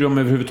varför byter du om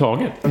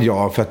överhuvudtaget?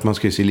 Ja, för att man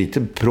ska se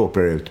lite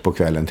proprare ut på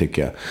kvällen,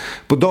 tycker jag.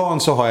 På dagen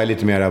så har jag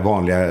lite mer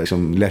vanliga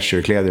liksom,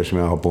 leisurekläder som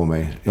jag har på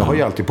mig. Jag har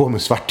ju alltid på mig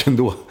svart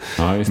ändå.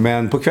 Ja,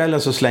 men på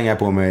kvällen så slänger jag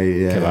på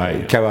mig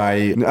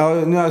kavaj.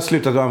 Ja, nu har jag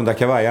slutat använda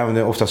kavaj. Jag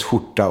använder oftast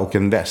skjorta och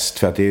en väst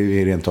för att det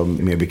är rent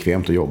av mer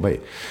bekvämt att jobba i.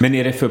 Men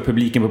är det för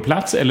publiken på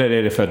plats eller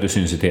är det för att du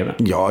syns i tv?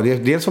 Ja,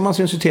 dels för man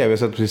syns i tv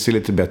så att det ser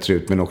lite bättre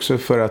ut, men också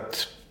för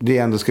att det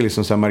ändå ska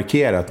liksom så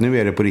markera att nu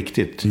är det på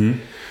riktigt.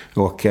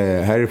 Och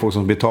här är det folk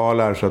som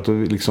betalar, så att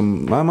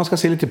liksom, man ska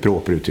se lite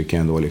proper ut, tycker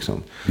jag ändå liksom.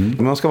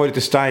 Man ska vara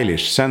lite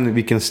stylish. Sen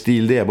vilken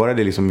stil det är, bara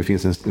det liksom, det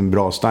finns en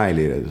bra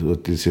style i det och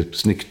att det ser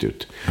snyggt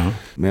ut.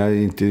 Men jag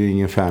är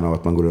ingen fan av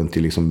att man går runt i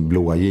liksom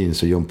blåa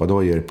jeans och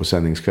jumpadojor på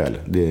sändningskväll.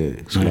 Det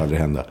skulle aldrig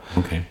hända.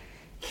 Okay.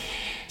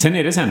 Sen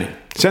är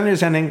det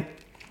sändning.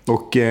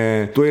 Och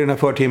då är den här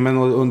förtimmen,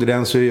 och under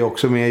den så är jag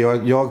också med.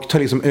 Jag tar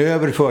liksom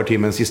över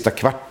förtimmen, sista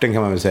kvarten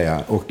kan man väl säga,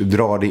 och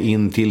drar det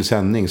in till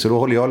sändning. Så då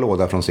håller jag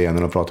låda från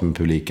scenen och pratar med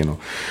publiken och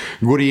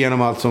går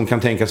igenom allt som kan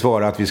tänkas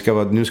vara att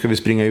nu ska vi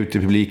springa ut i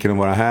publiken och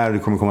vara här. Det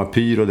kommer komma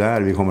pyro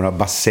där, vi kommer ha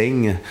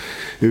bassäng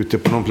ute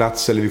på någon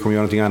plats, eller vi kommer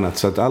göra någonting annat.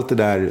 Så att allt det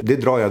där, det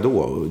drar jag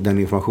då, den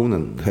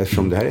informationen.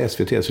 Eftersom det här är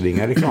SVT så det är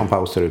inga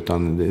reklampauser,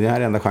 utan det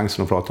här är enda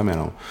chansen att prata med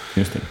dem.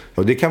 Just det.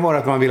 Och det kan vara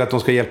att man vill att de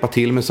ska hjälpa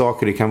till med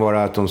saker. Det kan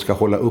vara att de ska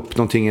hålla upp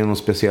någonting i någon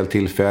speciell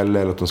tillfälle,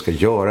 eller att de ska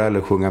göra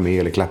eller sjunga med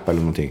eller klappa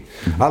eller någonting.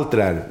 Allt det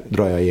där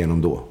drar jag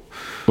igenom då.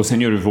 Och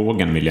sen gör du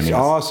vågen, vill jag minnas.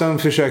 Ja, sen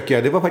försöker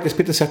jag. Det var faktiskt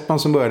Peter Settman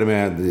som började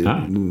med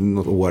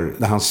något år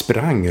där han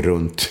sprang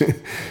runt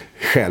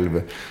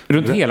själv.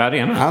 Runt hela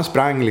arenan? Han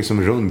sprang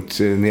liksom runt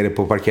nere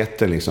på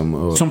parketten liksom.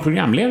 Och som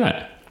programledare?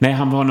 Nej,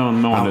 han var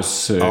någon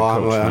manuscoach.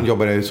 Ja, han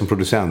jobbade som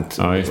producent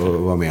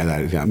och var med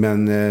där.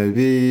 Men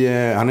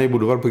han har ju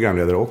både varit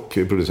programledare och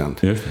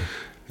producent. Just det.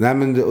 Nej,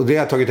 men och det har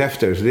jag tagit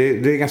efter. Så det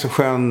är ganska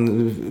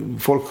skön.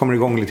 Folk kommer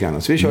igång lite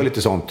grann. Så vi kör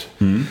lite sånt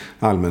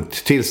allmänt.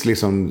 Tills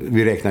liksom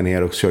vi räknar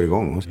ner och kör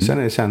igång. Sen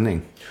är det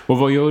sändning. Och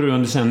vad gör du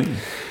under sändning?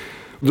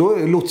 Då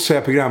lotsar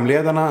jag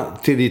programledarna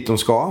till dit de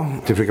ska.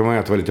 Det försöker man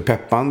att vara lite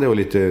peppande och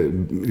lite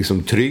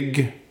liksom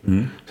trygg.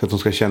 Så att de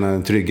ska känna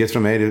en trygghet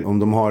från mig. Om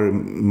de har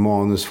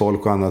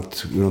manusfolk och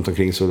annat runt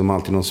omkring, så de har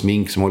alltid någon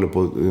smink som håller på.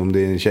 Om det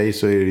är en tjej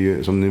så är det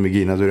ju, som nu med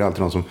Gina, då är det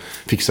alltid någon som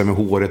fixar med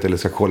håret eller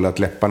ska kolla att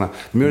läpparna.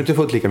 De gör inte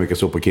fullt lika mycket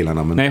så på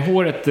killarna. Men nej,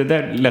 håret,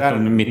 där lätt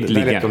de mitt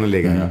ligga.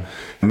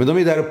 Ja. Men de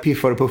är där och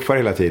piffar och puffar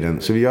hela tiden.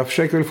 Så jag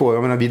försöker väl få,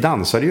 jag menar, vi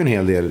dansade ju en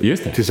hel del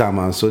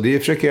tillsammans. Så det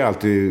försöker jag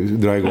alltid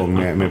dra igång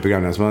med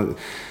programmen. Så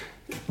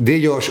det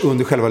görs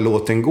under själva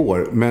låten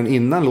går. Men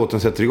innan låten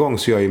sätter igång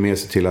så gör jag med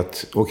sig till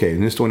att okej,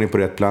 nu står ni på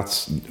rätt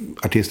plats.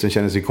 Artisten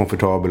känner sig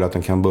komfortabel, att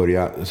den kan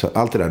börja. Så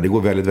allt det där, det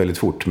går väldigt, väldigt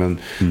fort. Men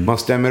man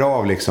stämmer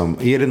av liksom.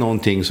 Är det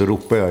någonting så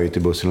ropar jag ut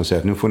till bussen och säger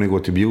att nu får ni gå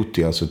till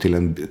beauty. Alltså till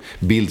en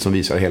bild som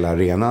visar hela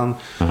arenan.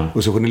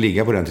 Och så får ni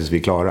ligga på den tills vi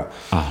är klara.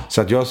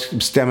 Så att jag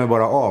stämmer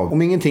bara av.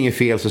 Om ingenting är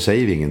fel så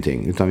säger vi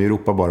ingenting. Utan vi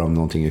ropar bara om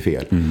någonting är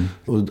fel.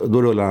 Och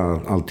då rullar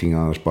allting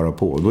annars bara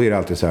på. Då är det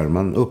alltid så här,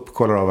 man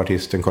kollar av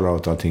artisten, kollar av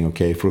att allting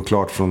okej. Får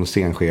klart från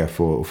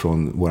scenchef och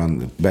från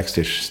våran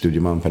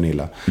backstage-studioman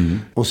Pernilla.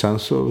 Och sen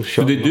så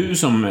kör det är du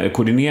som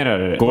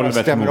koordinerar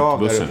golvet mot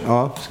bussen?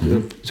 Ja,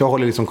 så jag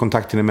håller liksom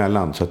kontakten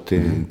emellan så att det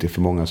inte är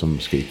för många som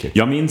skriker.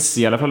 Jag minns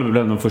i alla fall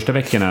bland de första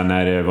veckorna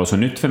när det var så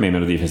nytt för mig i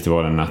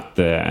Melodifestivalen att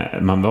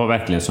man var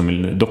verkligen som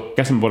en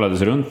docka som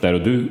bollades runt där,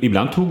 och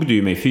ibland tog du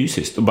ju mig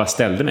fysiskt och bara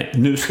ställde mig.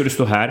 Nu ska du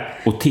stå här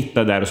och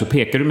titta där, och så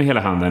pekar du med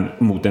hela handen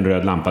mot en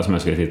röd lampa som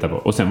jag skulle titta på.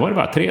 Och sen var det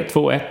bara 3,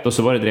 2, 1 och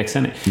så var det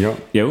direktsändning. Ja.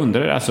 Jag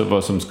undrar alltså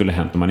vad som skulle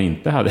hänt om man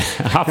inte hade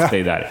haft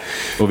dig där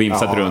och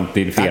vimsat runt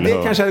i fel det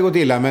kanske hade gått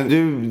illa,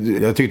 men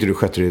jag tyckte du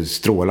skötte det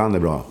strålande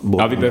bra.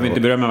 Ja, vi behöver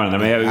inte berömma varandra,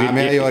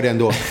 men jag gör det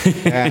ändå.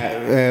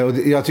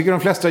 Och jag tycker de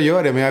flesta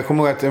gör det, men jag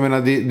kommer ihåg att, jag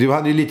menar, du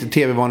hade ju lite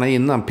tv-vana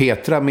innan.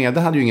 Petra Mede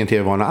hade ju ingen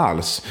tv-vana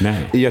alls. Nej.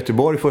 I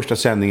Göteborg första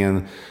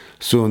sändningen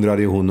så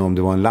undrade hon om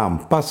det var en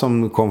lampa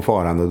som kom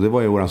farande. Och det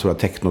var ju våran stora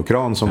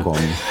teknokran som kom.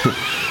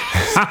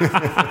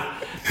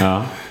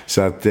 Ja.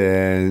 Så att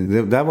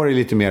där var det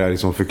lite mer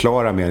liksom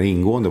förklara mer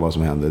ingående vad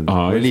som hände. Ja,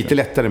 det var lite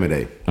lättare med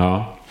dig.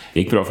 Ja, det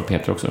gick bra för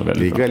Petra också.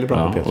 Det gick väldigt bra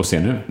för Petra. Och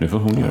se nu får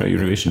hon göra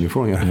Eurovision. Nu får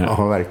hon göra,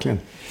 ja verkligen.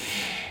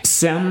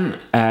 Sen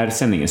är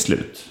sändningen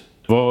slut.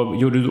 Vad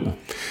gjorde du då?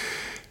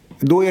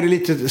 Då är det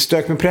lite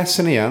stök med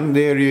pressen igen.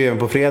 Det är det ju även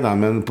på fredagen.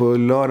 Men på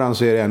lördagen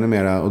så är det ännu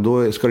mera. Och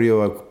då ska det ju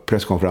vara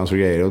presskonferens och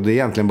grejer. Och det är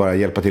egentligen bara att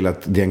hjälpa till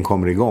att den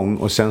kommer igång.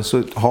 Och sen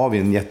så har vi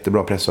en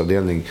jättebra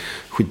pressavdelning.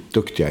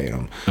 Skitduktiga är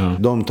de.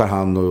 Mm. De tar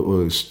hand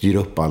och styr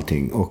upp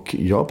allting. Och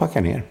jag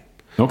packar ner.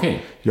 Okay.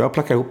 Jag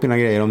plackar ihop mina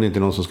grejer om det inte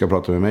är någon som ska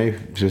prata med mig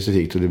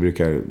specifikt. Och de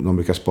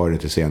brukar spara det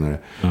till senare.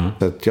 Mm.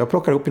 Så att jag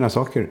plockar ihop mina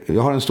saker.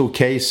 Jag har en stor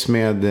case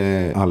med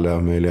alla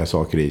möjliga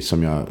saker i.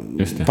 Som jag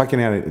packar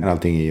ner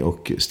allting i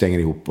och stänger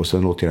ihop. Och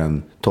sen låter jag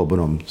den Tobbe och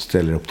de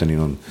ställer upp den i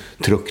någon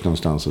truck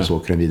någonstans. Och så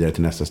åker den vidare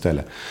till nästa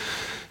ställe.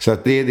 Så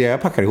att det är det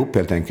jag packar ihop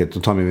helt enkelt.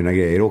 Och tar med mina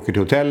grejer. Åker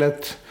till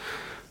hotellet.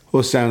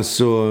 Och sen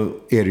så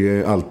är det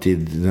ju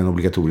alltid den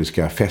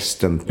obligatoriska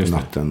festen på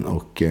natten.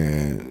 Och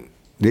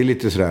det är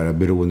lite sådär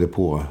beroende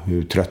på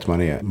hur trött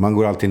man är. Man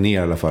går alltid ner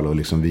i alla fall och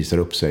liksom visar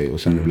upp sig. Och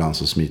sen ibland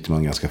så smiter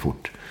man ganska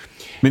fort.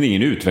 Men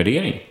ingen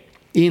utvärdering?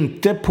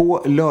 Inte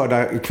på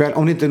lördag kväll.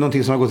 Om det inte är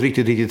någonting som har gått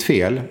riktigt, riktigt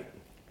fel.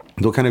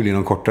 Då kan det bli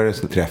någon kortare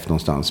träff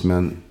någonstans.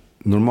 Men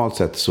normalt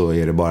sett så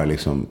är det bara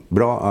liksom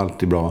bra,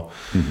 allt är bra.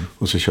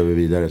 Och så kör vi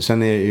vidare.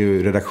 Sen är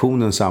ju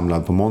redaktionen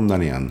samlad på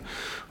måndagen igen.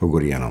 Och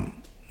går igenom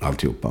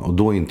alltihopa. Och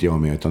då är inte jag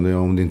med. Utan det är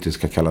om det inte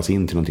ska kallas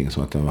in till någonting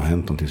som att det har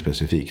hänt någonting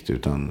specifikt.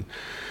 Utan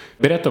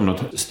berätta om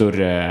något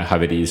större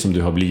haveri som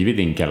du har blivit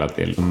inkallad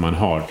till. Som man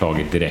har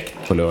tagit direkt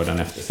på lördagen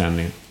efter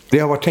sändningen. Det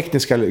har varit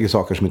tekniska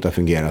saker som inte har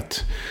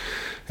fungerat.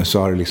 Så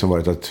har det liksom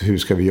varit att hur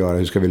ska vi göra,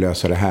 hur ska vi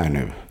lösa det här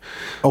nu?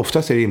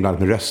 Oftast är det ibland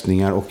med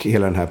röstningar och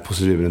hela den här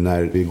proceduren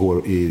när vi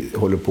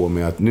håller på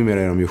med att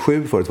numera är de ju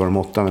 7, förut var de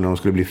 8 men de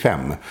skulle bli 5.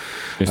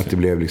 Att det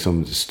blev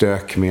liksom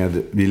stök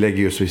med, vi lägger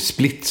ju så i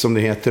split som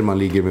det heter, man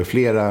ligger med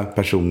flera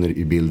personer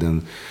i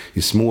bilden,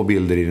 i små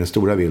bilder i den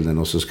stora bilden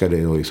och så ska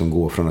det då liksom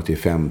gå från att det är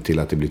 5 till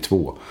att det blir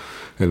 2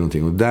 eller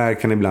någonting. Och där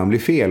kan det ibland bli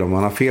fel om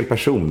man har fel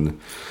person.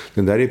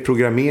 Den där är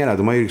programmerad,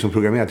 de har ju liksom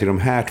programmerat till de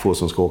här 2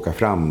 som ska åka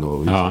fram då.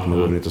 Och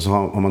så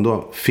har man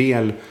då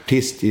fel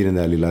artist i den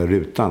där lilla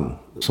rutan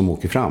som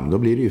åker fram, då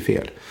blir det ju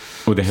fel.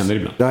 Och det händer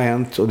ibland? Det har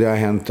hänt, och det har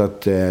hänt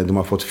att de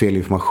har fått fel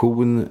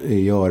information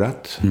i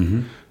örat.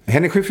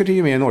 Henrik Schyffert är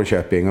ju med i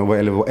Norrköping,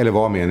 eller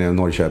var med i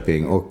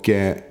Norrköping. Och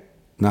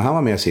när han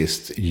var med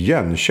sist i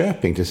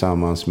Jönköping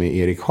tillsammans med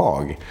Erik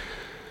Haag,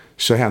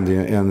 så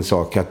hände en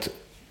sak att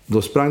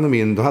då sprang de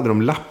in, då hade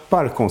de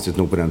lappar konstigt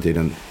nog på den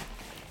tiden.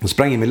 De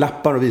sprang in med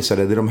lappar och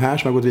visade att det är de här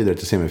som har gått vidare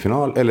till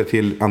semifinal eller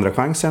till andra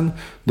chansen.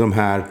 De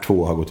här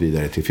 2 har gått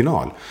vidare till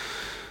final.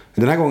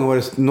 Den här gången var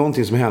det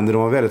någonting som hände.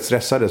 De var väldigt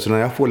stressade. Så när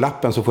jag får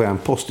lappen så får jag en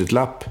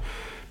post-it-lapp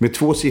med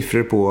 2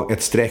 siffror på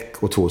ett streck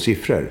och 2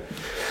 siffror.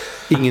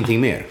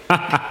 Ingenting mer.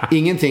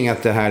 Ingenting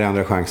att det här är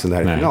andra chansen, det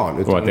här är final.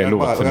 Utan att det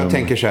är jag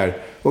tänker så här,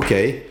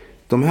 okej,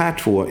 de här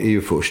 2 är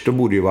ju först. Då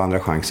borde ju vara andra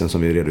chansen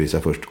som vi redovisar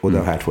först. Och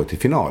de här 2 till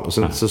final. Och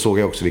sen så såg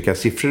jag också vilka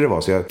siffror det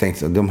var. Så jag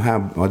tänkte att det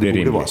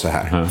borde vara så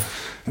här.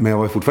 Men jag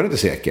var fortfarande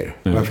inte säker.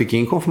 Jag fick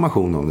ingen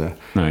konfirmation om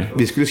det.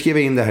 Vi skulle skriva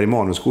in det här i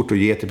manuskort och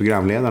ge till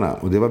programledarna.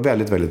 Och det var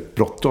väldigt, väldigt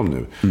bråttom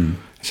nu.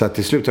 Så att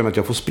det slutade med att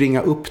jag får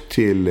springa upp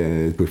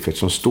till Buffett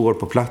som står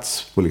på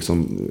plats på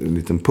liksom en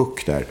liten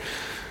puck där.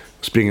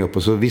 Springa upp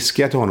och så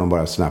viskar jag till honom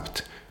bara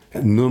snabbt.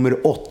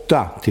 Nummer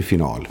 8 till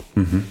final.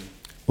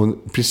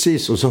 Och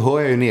precis, och så hör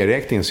jag ju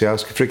nedräkningen, så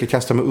jag försöker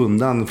kasta mig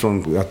undan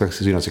från att jag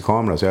ska synas i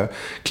kameran, så jag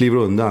kliver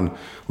undan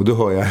och då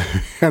hör jag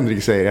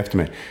Henrik säger efter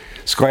mig: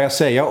 ska jag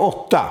säga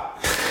 8?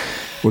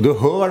 Och då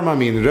hör man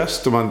min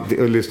röst, och man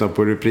lyssnar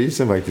på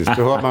reprisen faktiskt,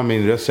 då hör man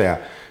min röst säga: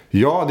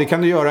 ja, det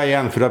kan du göra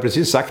igen, för du har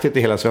precis sagt det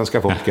till hela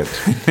svenska folket.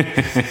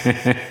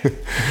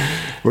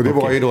 Och det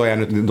var ju då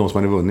en av de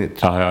som hade vunnit.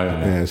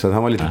 Så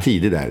han var lite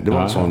tidig där. Det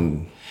var en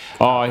sån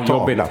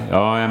jobbigt.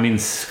 Ja, jag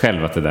minns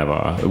själv att det där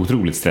var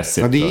otroligt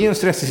stressigt. Ja, det är en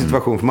stressig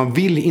situation, för man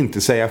vill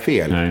inte säga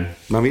fel. Nej.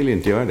 Man vill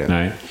inte göra det.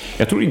 Nej.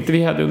 Jag tror inte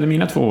vi hade under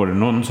mina 2 år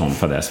någon sån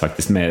fadäs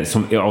faktiskt,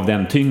 av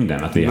den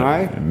tyngden att vi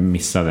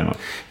missade något.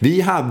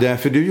 Vi hade,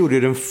 för du gjorde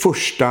den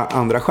första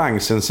andra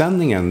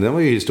chansen-sändningen, den var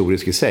ju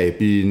historisk i sig,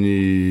 i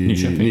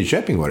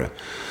Nyköping var det.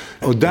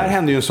 Och där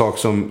hände ju en sak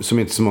som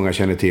inte så många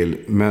känner till,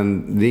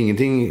 men det är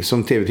ingenting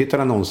som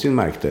tv-tittarna någonsin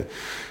märkte.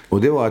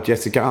 Och det var att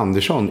Jessica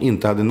Andersson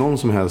inte hade någon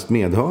som helst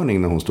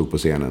medhörning när hon stod på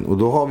scenen. Och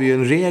då har vi ju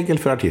en regel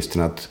för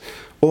artisterna att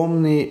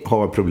om ni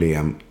har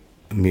problem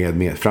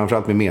med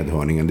framförallt med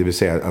medhörningen, det vill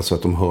säga alltså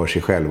att de hör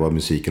sig själva och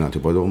musiken och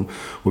typ av dem.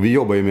 Och vi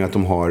jobbar ju med att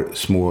de har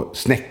små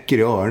snäckor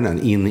i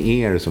öronen,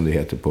 in-ear som det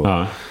heter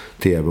på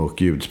tv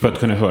och ljudspråk.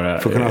 För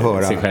att kunna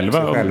höra sig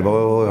själva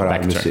och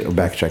höra musik och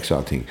backtracks och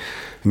allting.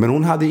 Men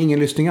hon hade ingen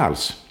lyssning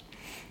alls.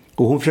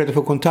 Och hon försökte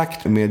få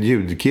kontakt med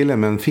ljudkillen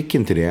men fick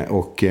inte det,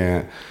 och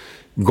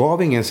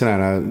gav ingen sån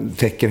här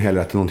tecken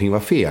heller att någonting var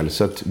fel,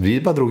 så att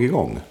vi bara drog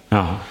igång.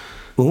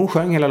 Och hon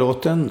sjöng hela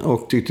låten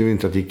och tyckte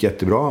inte att det gick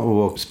jättebra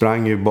och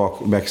sprang ju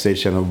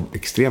backstage och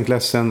extremt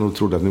ledsen och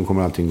trodde att nu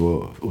kommer allting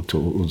gå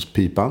åt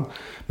pipan.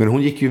 Men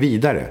hon gick ju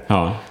vidare.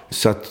 Ja.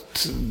 Så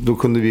att då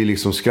kunde vi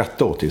liksom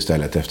skratta åt det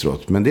istället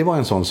efteråt. Men det var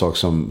en sån sak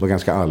som var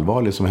ganska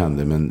allvarlig som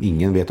hände, men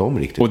ingen vet om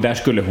riktigt. Och där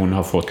skulle hon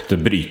ha fått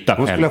bryta.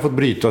 Hon skulle ha fått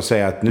bryta och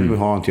säga att nu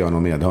har inte jag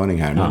någon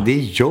medhörning här. Men det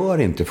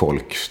gör inte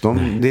folk.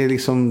 Det är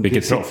liksom,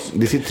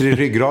 det sitter i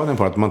ryggraden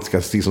på att man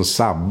ska liksom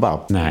sabba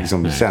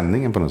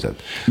sändningen på något sätt.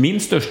 Min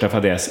största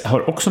fadäs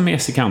har också med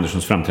Jessica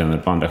Anderssons framträdande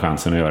på Andra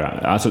chansen att göra.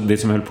 Alltså det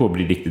som höll på att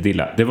bli riktigt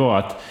illa, det var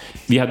att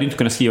vi hade inte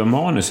kunnat skriva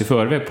manus i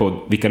förväg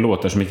på vilka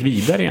låtar som gick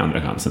vidare i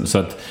Andra chansen. Så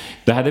att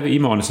då hade vi i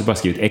manuset bara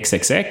skrivit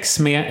XXX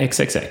med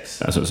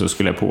XXX. Alltså så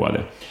skulle jag på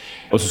det.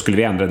 Och så skulle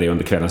vi ändra det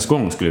under kvällens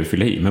gång, skulle vi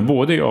fylla i. Men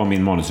både jag och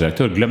min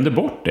manusredaktör glömde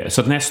bort det.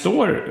 Så att när jag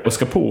står och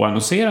ska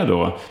påannonsera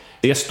då,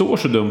 jag står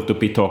så dumt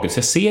uppe i taket så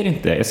jag ser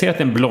inte. Jag ser att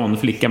det är en blond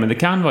flicka, men det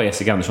kan vara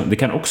Jessica Andersson. Det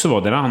kan också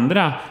vara den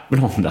andra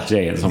blonda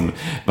tjejen som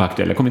var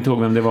aktuell. Jag kommer inte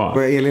ihåg vem det var.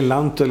 Var det Elin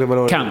Lant eller vad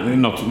det var?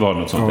 Kan vara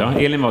något sånt, ja.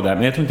 Elin var där,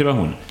 men jag tror inte det var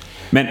hon.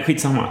 Men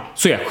skitsamma.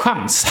 Så jag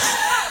chansar.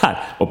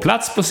 Och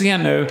plats på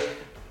scen nu,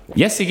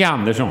 Jessica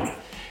Andersson.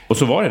 Och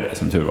så var det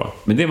som tur var.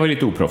 Men det var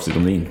lite oproffsigt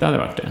om det inte hade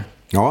varit det.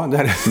 Ja, det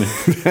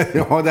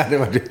hade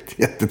varit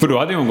jättetråkigt. För då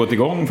hade hon gått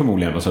igång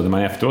förmodligen. Och så hade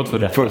man efteråt för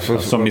detta.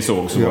 Som ni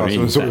såg så var det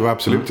inte. Så var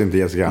absolut inte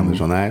Jessica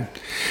Andersson, nej.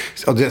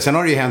 Och sen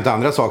har det ju hänt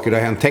andra saker. Det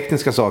har hänt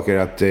tekniska saker.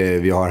 Att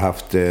vi har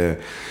haft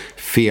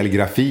fel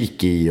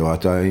grafik i. Och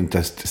att det har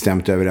inte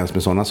stämt överens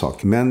med sådana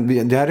saker.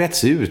 Men det har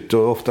rätts ut.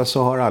 Och ofta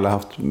så har alla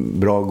haft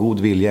god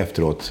vilja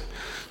efteråt.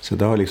 Så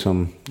det har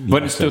liksom... Vad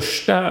är det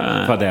största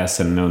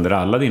fadäsen under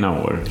alla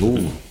dina år?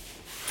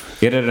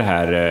 Är det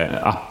här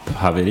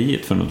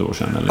app-haveriet för något år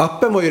sedan? Eller?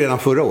 Appen var ju redan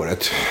förra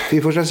året.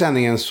 I första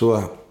sändningen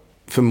så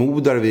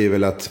förmodar vi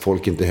väl att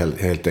folk inte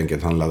helt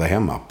enkelt hann ladda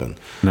hem appen.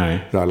 Nej.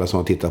 För alla som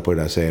har tittat på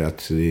det där säger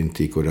att det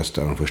inte gick att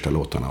rösta de första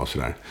låtarna och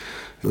sådär.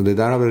 Och det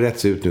där har väl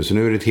rätts ut nu. Så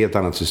nu är det ett helt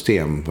annat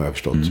system, vad jag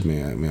förstått,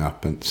 med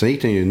appen. Sen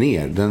gick den ju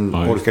ner. Den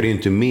orkade ju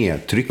inte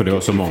med trycket det var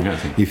så många,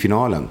 i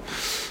finalen.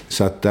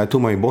 Så att där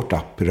tog man ju bort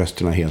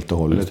apprösterna helt och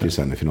hållet i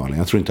semifinalen.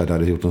 Jag tror inte att det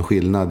hade gjort någon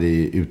skillnad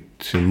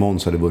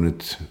Måns hade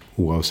vunnit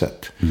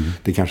oavsett.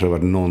 Det kanske hade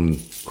varit någon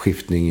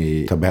skiftning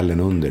i tabellen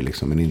under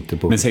liksom, men inte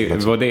på... Men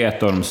var det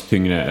ett av de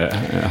tyngre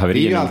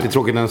haverier? Det är ju alltid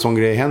tråkigt när en sån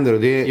grej händer,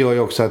 och det gör ju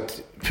också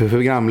att för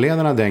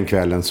programledarna den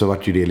kvällen så var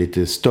ju det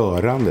lite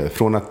störande.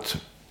 Från att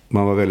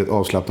man var väldigt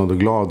avslappnad och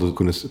glad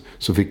och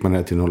så fick man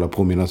hela tiden hålla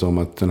påminnas om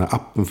att den här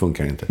appen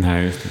funkar inte.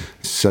 Nej, just det.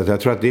 Så att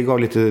jag tror att det gav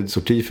lite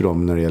sorti för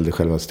dem när det gällde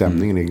själva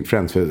stämningen i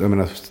Friends. För jag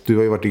menar, du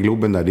har ju varit i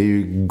Globen där, det är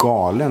ju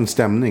galen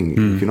stämning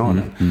i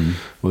finalen.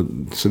 Och,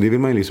 så det vill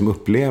man ju liksom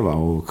uppleva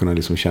och kunna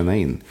liksom känna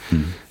in.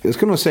 Jag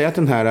skulle nog säga att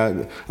den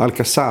här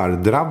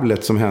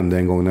Alcazar-dravlet som hände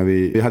en gång när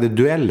vi hade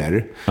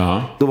dueller.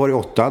 Då var det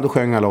 8, då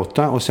sjöng alla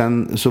 8 och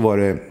sen så var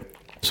det...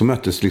 Så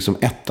möttes liksom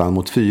 1:an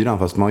mot 4:an,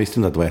 fast man visste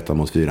inte att det var 1:an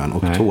mot 4:an,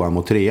 och 2:an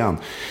mot 3:an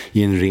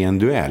i en ren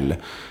duell.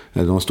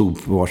 De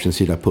stod på varsin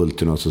sida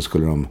pulten och så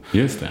skulle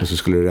och så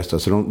skulle det rösta.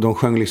 Så de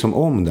sjöng liksom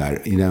om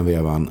där i den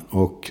vevan.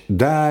 Och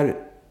där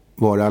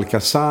var det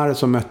Alcazar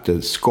som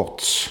mötte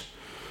Scotts.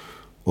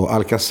 Och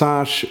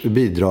Alcazars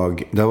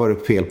bidrag, där var det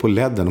fel på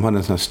ledden. De hade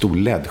en sån här stor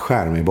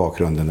LED-skärm i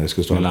bakgrunden där det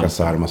skulle stå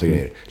Alcazar och massa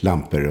grejer,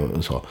 lampor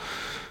och så.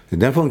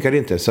 Den funkade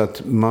inte, så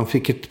att man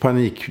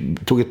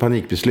tog ett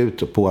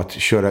panikbeslut på att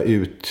köra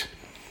ut.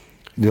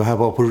 Det här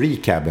var på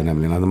recaben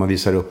nämligen, när man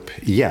visar upp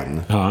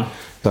igen.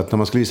 Så att när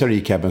man skulle visa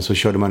recaben så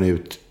körde man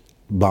ut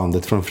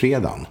bandet från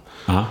fredagen.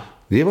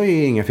 Det var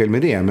ju inga fel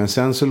med det, men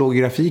sen så låg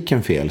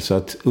grafiken fel. Så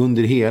att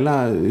under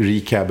hela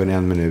recaben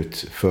 1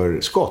 minut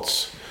för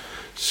Scotts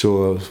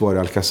så var det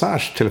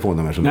Alcazars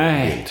telefonnummer som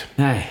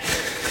Nej.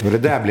 Och det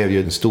där blev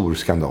ju en stor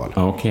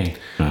skandal.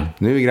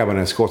 Nu är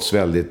grabbarna Scotts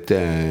väldigt...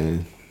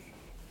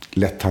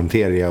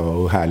 lätthanteriga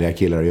och härliga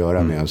killar att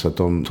göra med, så att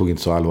de tog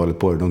inte så allvarligt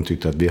på det. De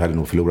tyckte att vi hade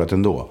nog förlorat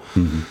ändå.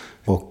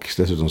 Och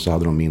dessutom så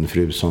hade de min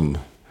fru som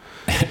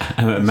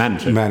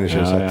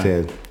manager, så att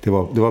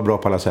det var bra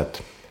på alla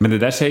sätt. Men det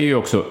där säger ju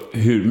också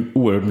hur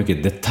oerhört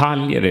mycket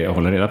detaljer det är att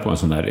hålla reda på en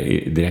sån där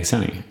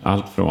direktsändning.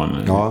 Allt från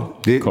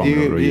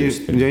kameror och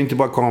ljus. Det är inte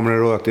bara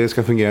kameror och att det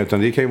ska fungera,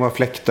 utan det kan ju vara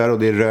fläktar och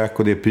det är rök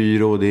och det är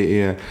pyro och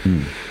det är...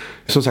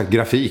 Som sagt,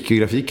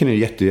 grafiken är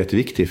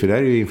jätteviktig, för där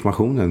är ju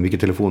informationen, vilket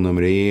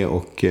telefonnummer det är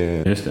och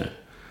just det.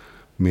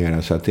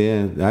 Mera, så att det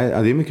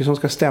är mycket som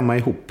ska stämma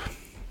ihop.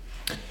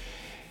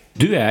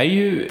 Du är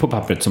ju på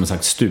pappret som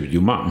sagt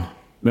studioman.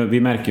 Men vi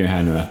märker ju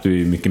här nu att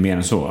du är mycket mer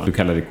än så. Du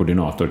kallar dig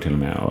koordinator till och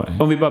med.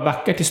 Om vi bara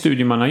backar till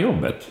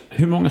studiomannajobbet.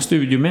 Hur många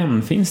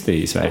studiomän finns det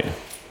i Sverige?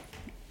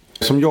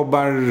 Som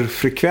jobbar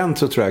frekvent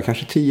så tror jag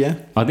kanske 10.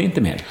 Ja, det är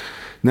inte mer.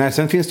 Nej,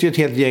 sen finns det ju ett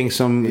helt gäng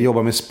som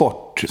jobbar med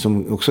sport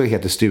som också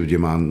heter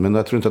studioman, men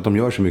jag tror inte att de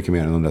gör så mycket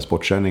mer än de där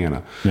sportsändningarna.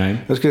 Nej.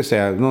 Jag skulle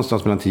säga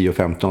någonstans mellan 10 och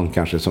 15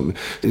 kanske.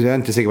 Jag är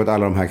inte säker på att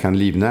alla de här kan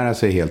livnära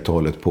sig helt och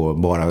hållet på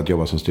bara att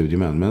jobba som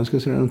studiomän, men jag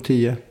skulle säga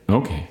 10.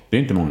 Okej, det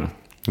är inte många.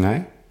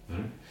 Nej.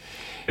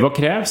 Vad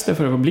krävs det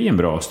för att bli en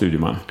bra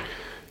studioman?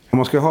 Om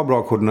man ska ha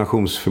bra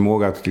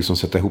koordinationsförmåga att liksom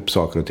sätta ihop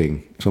saker och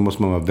ting, så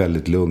måste man vara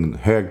väldigt lugn.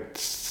 Högt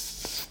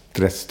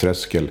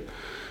stresströskel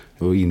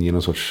och inge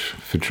någon sorts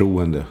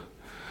förtroende.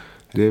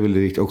 Det är väl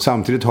viktigt. Och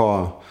samtidigt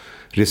ha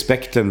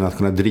respekten att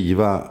kunna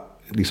driva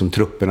liksom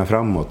trupperna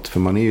framåt. För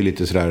man är ju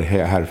lite sådär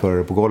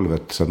härförare på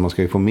golvet. Så att man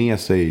ska ju få med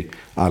sig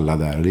alla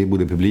där. Det är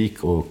både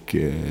publik och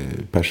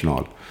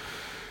personal.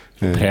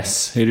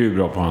 Press är du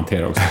bra på att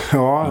hantera också.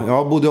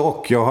 Ja, både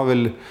och.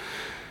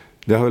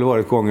 Det har väl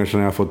varit gånger som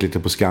jag har fått lite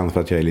på skan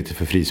för att jag är lite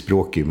för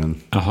frispråkig.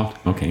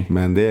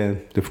 Men det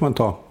får man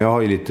ta. Jag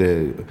har ju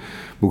lite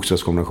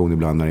bokstavskombination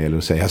ibland när det gäller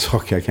att säga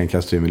saker. Jag kan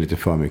kasta mig lite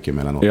för mycket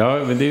emellanåt. Ja,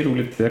 men det är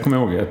roligt. Jag kommer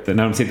ihåg att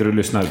när de sitter och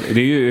lyssnar, det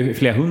är ju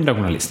flera hundra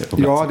journalister på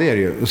plats. Ja, det är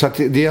det ju. Så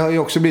att det har ju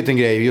också blivit en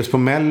grej. Just på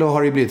Mello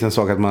har det blivit en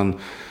sak att man...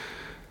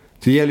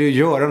 Det gäller ju att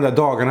göra de där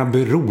dagarna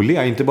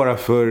roliga, inte bara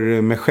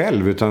för mig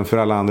själv utan för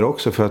alla andra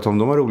också. För att om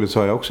de har roligt så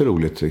har jag också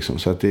roligt. Liksom.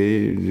 Så att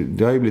det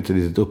har ju blivit ett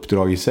litet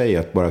uppdrag i sig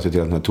att bara se till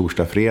att den här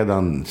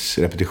torsdag-fredagens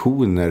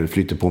repetitioner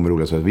flyter på med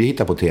roliga. Så att vi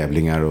hittar på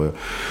tävlingar och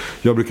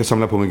jag brukar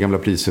samla på mig gamla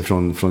priser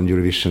från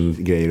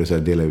Eurovision-grejer och så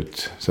här, dela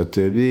ut. Så att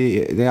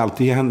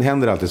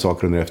händer alltid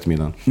saker under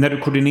eftermiddagen. När du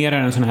koordinerar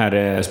en sån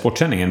här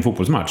sportsändning, en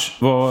fotbollsmatch,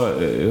 vad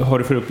har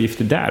du för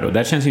uppgifter där? Och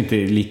där känns inte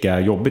lika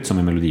jobbigt som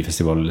en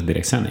Melodifestival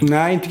direktsändning.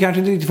 Nej, kanske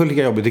inte riktigt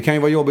lika jobbigt. Det kan ju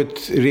vara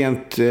jobbigt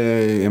rent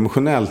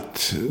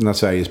emotionellt när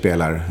Sverige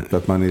spelar. För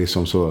att man är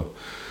liksom så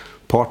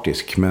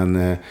partisk. Men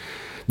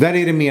där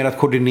är det mer att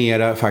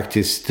koordinera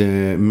faktiskt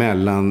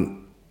mellan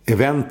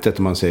eventet,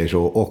 om man säger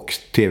så, och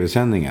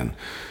tv-sändningen.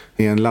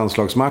 I en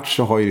landslagsmatch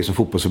så har ju liksom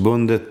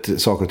fotbollsförbundet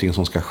saker och ting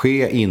som ska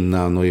ske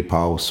innan och i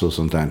paus och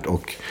sånt där.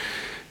 Och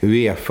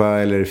UEFA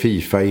eller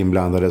FIFA är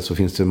inblandade, så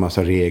finns det en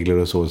massa regler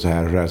och så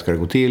här. Hur det här ska det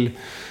gå till.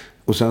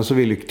 Och sen så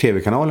vill ju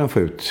tv-kanalen få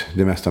ut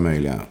det mesta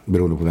möjliga,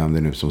 beroende på vem det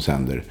är nu som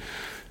sänder.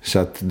 Så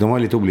att de har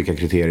lite olika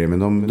kriterier, men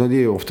de är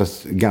ju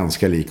oftast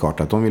ganska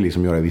likartat. De vill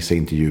liksom göra vissa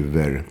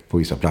intervjuer på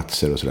vissa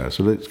platser och sådär.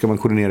 Så då ska man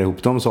koordinera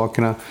ihop de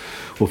sakerna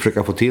och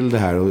försöka få till det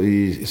här. Och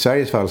i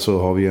Sveriges fall så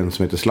har vi en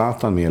som heter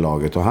Zlatan med i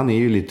laget, och han är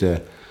ju lite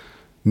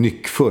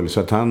nyckfull. Så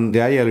att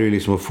det här gäller ju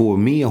liksom att få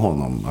med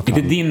honom. Är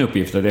det din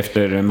uppgift att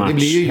efter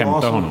match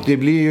hämta honom? Det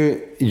blir ju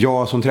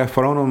jag som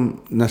träffar honom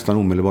nästan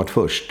omedelbart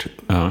först.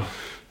 Uh-huh.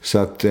 Så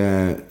att,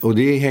 och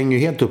det hänger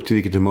ju helt upp till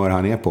vilket humör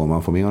han är på, om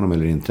man får med honom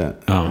eller inte.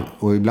 Ja.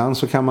 Och ibland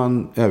så kan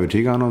man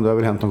övertyga honom. Det har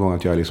väl hänt någon gång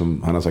att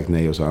han har sagt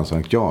nej och så har han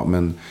sagt ja.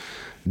 Men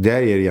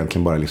där är det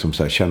egentligen bara liksom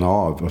så här, känna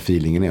av vad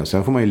feelingen är. Och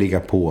sen får man ju ligga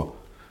på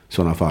i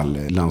sådana fall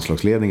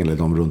landslagsledningen eller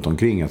de runt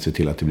omkring att se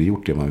till att det blir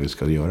gjort det man vill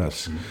ska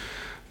göras. Mm.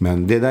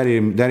 Men det där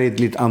är ett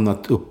lite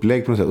annat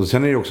upplägg på något sätt. Och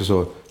sen är det också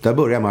så, där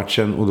börjar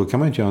matchen och då kan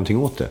man inte göra någonting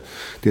åt det.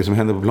 Det som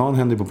händer på plan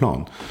händer på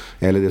plan.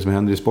 Eller det som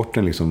händer i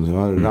sporten liksom.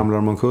 Ramlar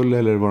de omkull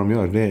eller vad de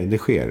gör, det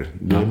sker.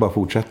 Det är bara att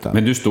fortsätta.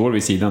 Men du står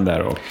vid sidan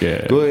där och...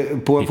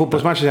 På en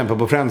fotbollsmatch till exempel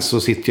på Friends så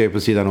sitter jag på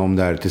sidan om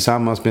där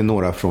tillsammans med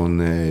några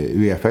från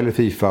UEFA eller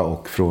FIFA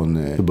och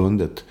från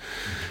förbundet.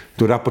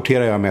 Då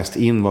rapporterar jag mest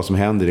in vad som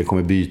händer. Det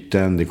kommer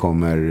byten,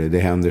 det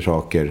händer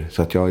saker.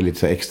 Så att jag är lite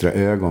så extra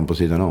ögon på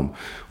sidan om.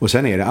 Och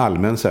sen är det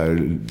allmänt så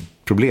här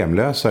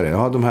problemlösare.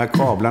 Ja, de här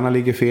kablarna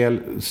ligger fel.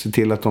 Se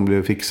till att de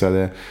blir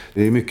fixade.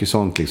 Det är mycket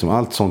sånt liksom.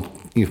 Allt sånt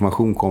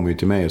information kommer ju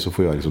till mig och så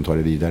får jag liksom ta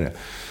det vidare.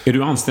 Är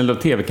du anställd av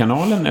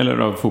tv-kanalen eller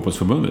av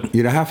fotbollsförbundet?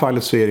 I det här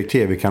fallet så är det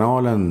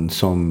tv-kanalen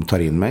som tar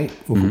in mig.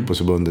 Och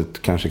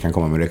fotbollsförbundet kanske kan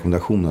komma med en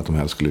rekommendation att de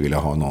helst skulle vilja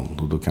ha någon.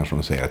 Och då kanske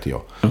de säger att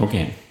ja.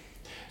 Okej.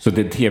 Så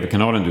det är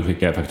tv-kanalen du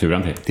skickar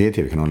fakturan till? Det är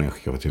tv-kanalen jag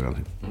skickar fakturan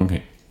till.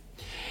 Okej.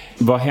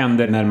 Vad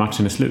händer när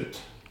matchen är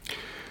slut?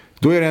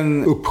 Då är det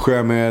en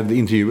uppsjö med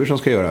intervjuer som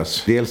ska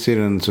göras. Dels är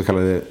det den så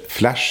kallade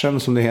flashen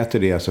som det heter.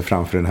 Det är alltså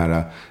framför den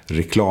här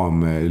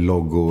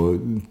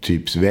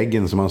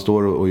reklamlogotypsväggen som man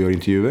står och gör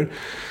intervjuer.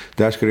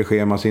 Där ska det ske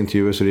en massa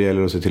intervjuer, så det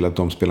gäller att se till att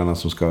de spelarna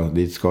som ska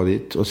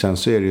dit. Och sen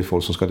så är det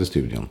folk som ska till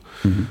studion.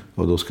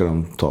 Och då ska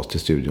de tas till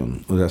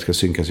studion. Och det ska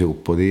synkas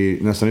ihop. Och det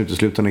är nästan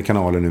uteslutande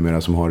kanaler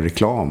numera som har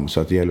reklam. Så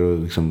att det gäller att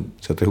liksom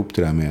sätta ihop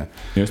det där med...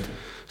 Just det.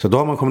 Så då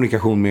har man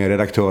kommunikation med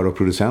redaktör och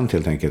producent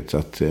helt enkelt.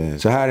 Att,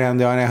 så här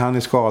händer, han är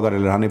skadad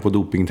eller han är på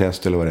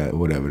dopingtest eller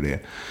whatever det är.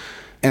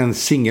 En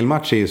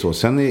singelmatch är ju så.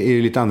 Sen är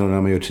det lite annorlunda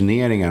när man gör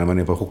turneringar. När man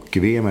är på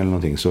hockey-VM eller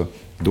någonting. Så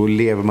då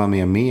lever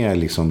man med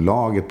liksom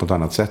laget på ett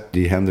annat sätt.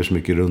 Det händer så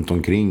mycket runt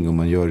omkring och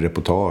man gör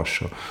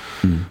reportage.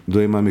 Då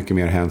är man mycket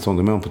mer hands-on.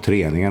 Då är man på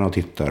träningarna och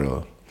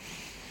tittar.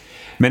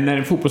 Men när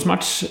en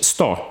fotbollsmatch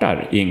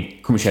startar i en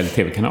kommersiell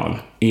tv-kanal,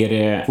 är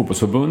det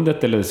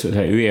fotbollsförbundet eller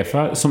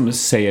UEFA som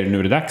säger nu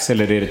är det dags,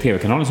 eller är det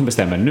tv-kanalen som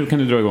bestämmer nu kan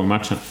du dra igång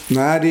matchen?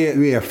 Nej, det är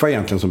UEFA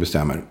egentligen som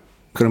bestämmer.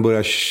 Kan de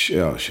börja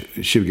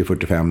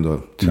 20:45 då,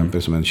 till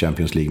exempel som en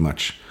Champions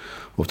League-match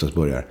oftast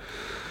börjar.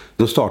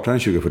 Då startar den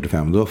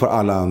 20:45. Då får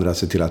alla andra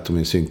se till att de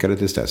är synkade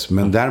tills dess.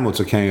 Men däremot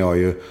så kan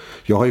jag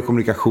har ju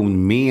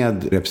kommunikation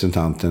med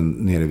representanten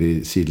nere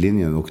vid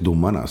sidlinjen och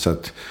domarna. Så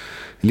att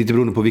lite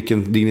beroende på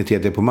vilken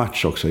dignitet det är på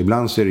match också.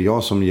 Ibland så är det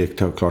jag som ger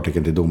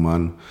klartecken till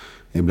domaren.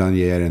 Ibland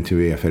ger jag den till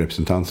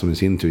UEFA-representant som i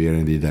sin tur ger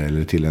den vidare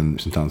eller till en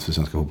representant för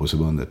Svenska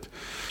fotbollsförbundet.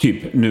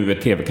 Typ, nu är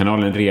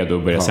tv-kanalen redo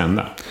att börja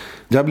sända.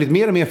 Det har blivit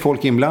mer och mer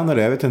folk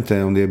inblandade. Jag vet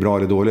inte om det är bra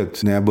eller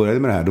dåligt. När jag började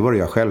med det här, då var det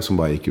jag själv som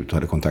bara gick ut och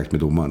hade kontakt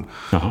med domaren.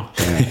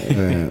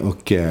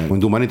 Och om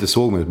domaren inte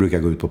såg mig så brukar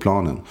jag gå ut på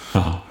planen.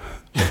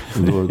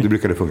 Det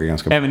brukar det funka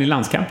ganska bra. Även i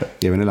landskamper?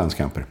 Även i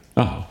landskamper.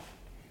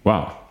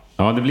 Wow.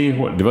 Ja, det blir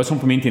hårt. Det var som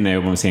på min tid när jag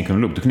jobbade med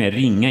Scenkronolog. Då kunde jag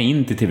ringa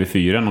in till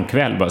TV4 någon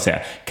kväll och bara säga,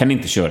 kan ni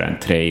inte köra en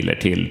trailer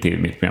till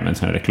mitt program, en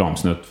sån här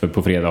reklamsnutt, för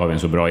på fredag har vi en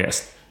så bra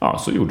gäst.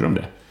 Ja, så gjorde de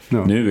det.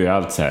 Ja. Nu är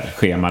allt så här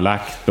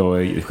schemalagt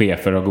och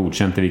chefer har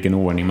godkänt i vilken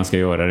ordning man ska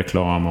göra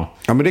reklam.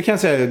 Ja, men det kan jag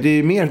säga, det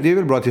är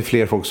väl bra till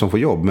fler folk som får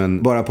jobb.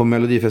 Men bara på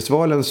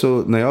Melodifestivalen,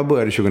 så när jag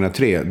började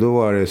 2003, då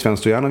var det Sven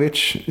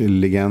Stojanovic,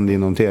 legend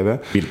inom tv,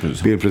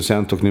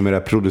 bildproducent och numera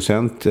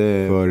producent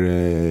för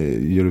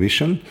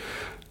Eurovision.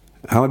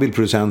 Han var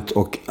bildproducent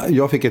och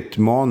jag fick ett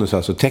manus,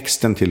 alltså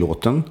texten till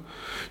låten.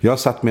 Jag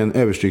satt med en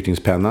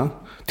överstrykningspenna,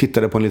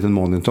 tittade på en liten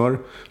monitor,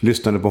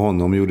 lyssnade på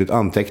honom och gjorde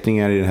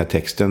anteckningar i den här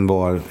texten,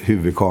 var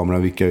huvudkamera,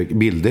 vilka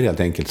bilder helt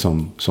enkelt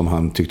som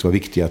han tyckte var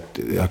viktiga att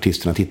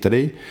artisterna tittade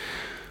i.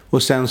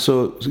 Och sen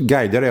så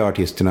guidade jag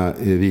artisterna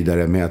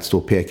vidare med att stå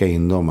och peka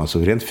in dem, alltså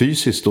rent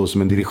fysiskt då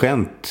som en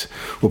dirigent,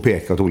 och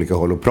peka åt olika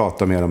håll och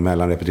prata med dem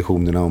mellan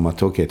repetitionerna om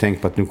att okej,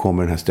 tänk på att nu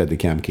kommer den här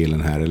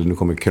Steadicam-killen här, eller nu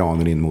kommer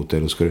kranen in mot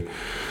dig, och ska du...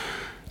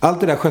 Allt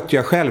det där skötte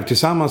jag själv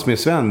tillsammans med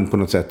Sven på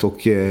något sätt, och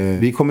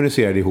vi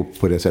kommunicerade ihop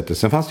på det sättet.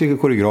 Sen fanns det ju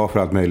koreografer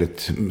och allt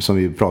möjligt som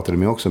vi pratade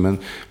med också, men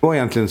det var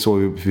egentligen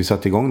så vi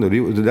satte igång då.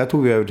 Det där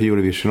tog vi över till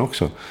Eurovision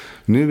också.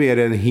 Nu är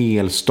det en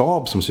hel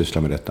stab som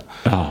sysslar med detta.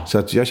 Så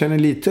att jag känner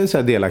lite så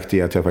här delaktig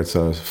i att jag faktiskt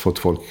har fått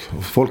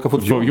folk har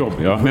fått jobb.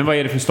 Ja. Men vad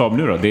är det för stab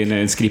nu då? Det är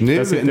en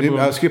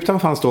skripta? Skriptan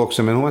fanns då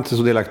också, men hon var inte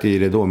så delaktig i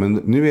det då.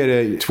 Men nu är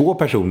det 2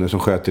 personer som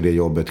sköter det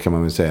jobbet, kan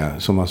man väl säga.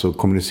 Som alltså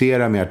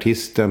kommunicerar med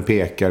artisten,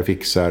 pekar,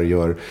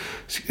 fixar,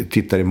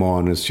 tittar i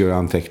manus, gör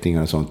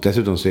anteckningar och sånt.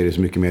 Dessutom så är det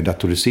så mycket mer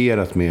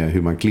datoriserat med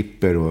hur man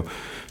klipper och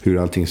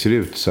hur allting ser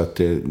ut. Så att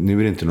nu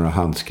är det inte några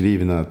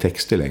handskrivna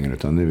texter längre,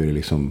 utan nu är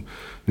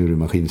det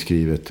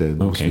maskinskrivet,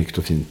 snyggt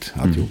och fint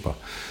alltihopa.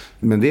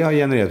 Men det har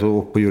genererat,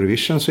 och på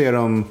Eurovision så är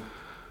de...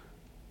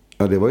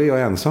 Ja, det var ju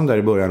jag ensam där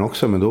i början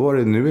också, men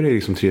nu är det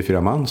liksom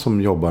 3-4 man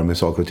som jobbar med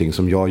saker och ting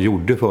som jag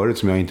gjorde förut,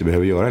 som jag inte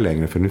behöver göra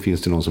längre, för nu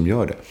finns det någon som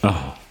gör det.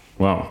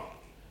 Wow.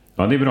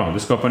 Ja, det är bra. Det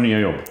skapar nya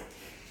jobb.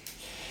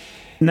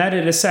 När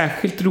är det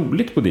särskilt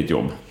roligt på ditt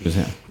jobb?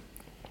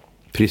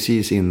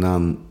 Precis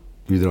innan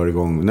vi drar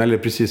igång. Eller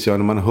precis när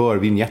man hör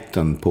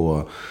vignetten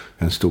på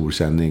en stor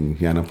sändning,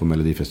 gärna på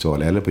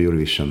Melodifestival eller på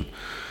Eurovision.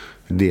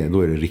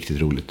 Då är det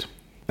riktigt roligt.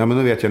 Ja, men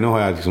då vet jag, nu har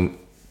jag liksom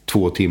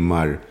 2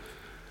 timmar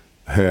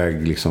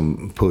hög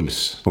liksom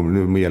puls.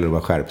 Nu gäller det att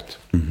vara skärpt.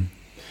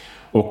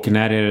 Och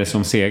när är det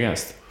som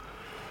segast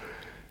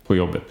på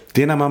jobbet?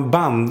 Det är när man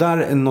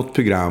bandar något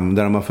program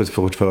där de har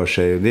fått för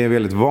sig. Det är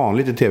väldigt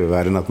vanligt i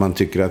tv-världen att man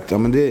tycker att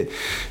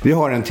vi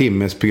har en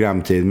timmes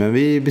programtid, men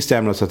vi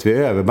bestämmer oss att vi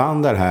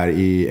överbandar här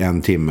i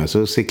 1 timme.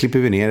 Så klipper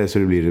vi ner det så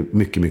det blir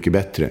mycket, mycket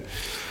bättre.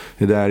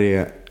 Det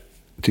där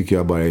tycker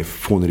jag bara är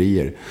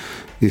fånerier.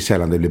 Det är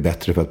sällan det blir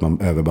bättre för att man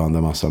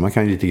överbandar massa. Man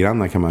kan lite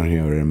grann kan man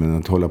göra det, men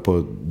att hålla på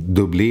att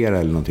dubblera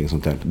eller någonting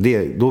sånt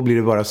där, då blir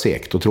det bara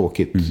segt och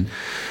tråkigt.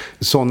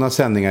 Sådana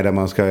sändningar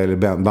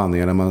eller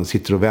bandningar där man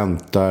sitter och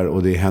väntar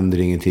och det händer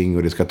ingenting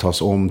och det ska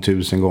tas om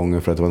 1000 gånger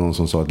för att det var någon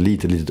som sa ett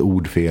litet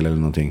ordfel eller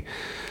någonting,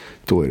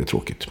 då är det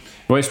tråkigt.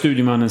 Vad är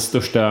studiemannens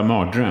största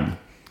mardröm?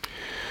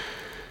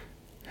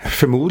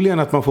 Förmodligen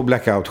att man får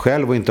blackout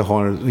själv och inte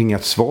har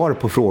inget svar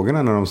på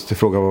frågorna när de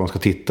frågar vad man ska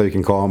titta,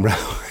 vilken kamera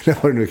eller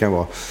vad det nu kan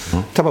vara.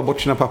 Tappa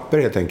bort sina papper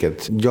helt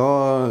enkelt.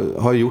 Jag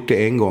har gjort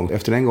det en gång.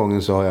 Efter den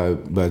gången så har jag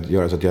börjat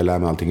göra så att jag lär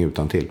mig allting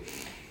utan till.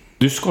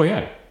 Du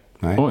skojar?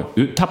 Nej. Oj,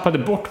 du tappade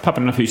bort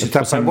papperna fysiskt?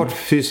 Jag tappade bort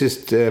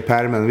fysiskt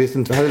pärmen. Visste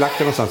inte, jag hade lagt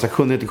den någonstans. Jag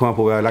kunde inte komma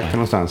på var jag hade lagt den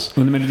någonstans.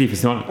 Under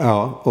Melodifestivalen?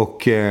 Ja,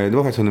 och det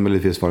var faktiskt under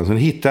Melodifestivalen. Sen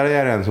hittade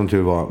jag den som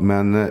tur var.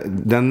 Men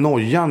den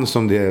nojan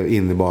som det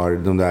innebar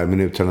de där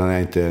minuterna när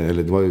jag inte...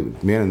 Eller det var ju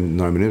mer än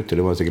några minuter.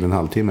 Det var säkert en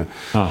halvtimme.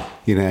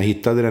 Innan jag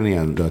hittade den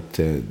igen. Att,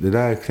 det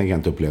där tänker jag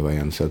inte uppleva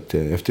igen. Så att,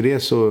 efter det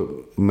så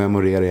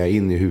memorerar jag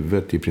in i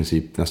huvudet i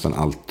princip nästan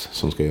allt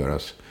som ska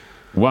göras.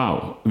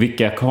 Wow,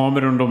 vilka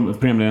kameror de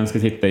programledarna ska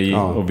titta i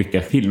och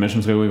vilka filmer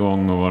som ska gå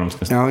igång och vad de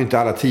ska... Jag har inte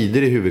alla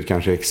tider i huvudet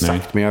kanske exakt.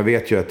 Nej. Men jag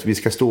vet ju att vi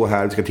ska stå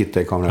här, vi ska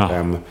titta i kamera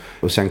 5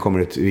 och sen kommer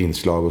ett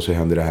inslag och så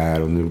händer det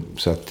här. Och nu,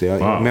 så att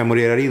jag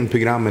memorerar in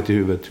programmet i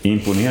huvudet.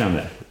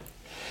 Imponerande.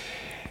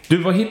 Du,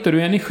 vad hittar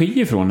du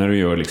energi ifrån när du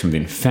gör liksom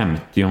din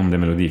 50:e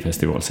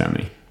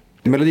Melodifestivalsändning?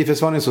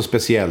 Melodifestivalen är så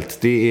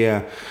speciellt.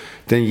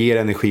 Den ger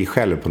energi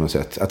själv på något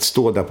sätt. Att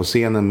stå där på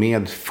scenen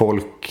med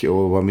folk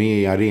och vara med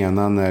i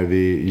arenan när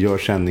vi gör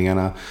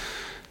sändningarna.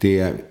 Det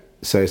är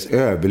Sveriges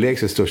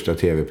överlägset största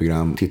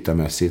tv-program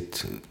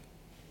tittarmässigt.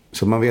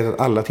 Så man vet att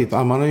alla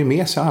tittar. Man har ju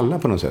med sig alla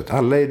på något sätt.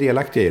 Alla är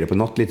delaktiga i det på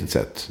något litet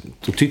sätt.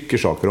 Och tycker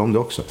saker om det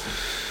också.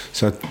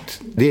 Så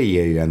att det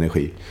ger ju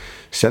energi.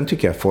 Sen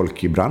tycker jag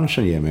folk i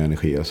branschen ger mig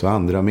energi. Alltså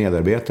andra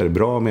medarbetare,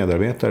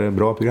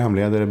 bra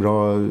programledare,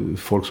 bra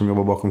folk som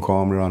jobbar bakom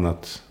kameror och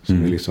annat.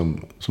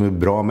 Som är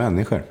bra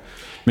människor.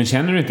 Men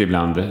känner du inte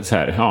ibland så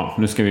här, ja,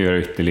 nu ska vi göra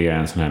ytterligare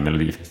en sån här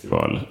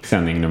Melodifestival,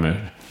 sändning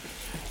nummer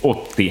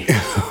 80?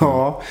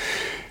 Ja,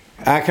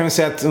 jag kan väl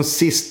säga att de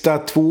sista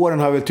 2 åren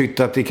har jag väl tyckt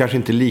att det kanske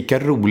inte är lika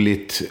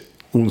roligt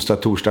onsdag,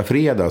 torsdag,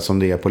 fredag som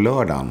det är på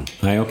lördagen.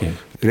 Nej, okej.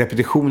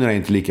 Repetitionerna är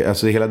inte lika,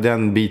 alltså hela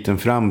den biten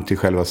fram till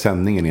själva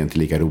sändningen är inte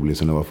lika rolig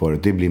som det var förut.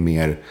 Det blir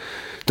mer,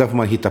 där får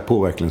man hitta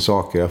på verkligen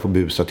saker. Jag får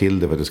busa till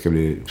det för att det ska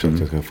bli, så att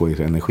jag ska få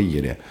lite energi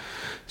i det.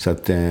 Så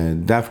att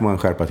där får man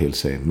skärpa till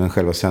sig. Men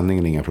själva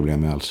sändningen är inga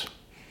problem med alls.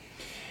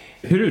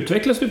 Hur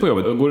utvecklas du på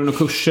jobbet? Går du några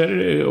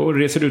kurser och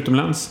reser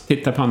utomlands?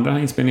 Tittar på andra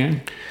inspelningar?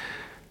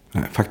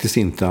 Nej, faktiskt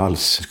inte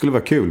alls. Det skulle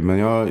vara kul, men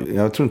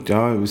jag tror inte, jag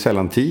har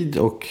sällan tid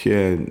och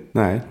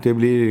nej, det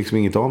blir liksom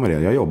inget av med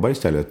det. Jag jobbar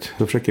istället.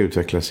 Jag försöker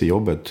utvecklas i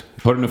jobbet.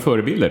 Har du några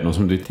förebilder? Någon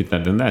som du tittar,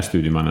 den där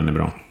studiomannen är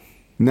bra?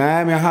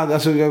 Nej, men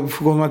jag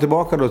får komma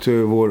tillbaka då till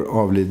vår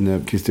avlidne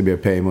Christer B.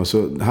 Pejmo.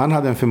 Så han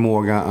hade en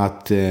förmåga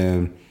att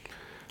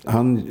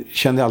han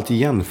kände alltid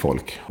igen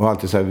folk och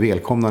alltid så här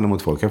välkomnande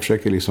mot folk. Jag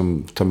försöker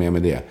liksom ta med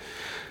mig det.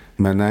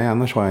 Men nej,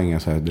 annars har jag inga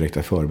så här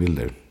direkta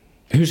förebilder.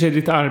 Hur ser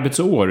ditt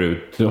arbetsår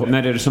ut?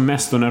 När är det som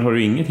mest och när har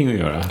du ingenting att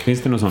göra?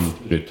 Finns det något sånt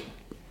ut?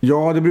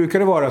 Ja, det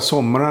brukade vara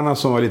somrarna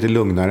som var lite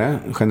lugnare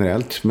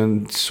generellt.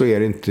 Men så är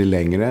det inte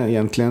längre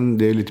egentligen.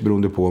 Det är lite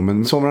beroende på.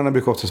 Men somrarna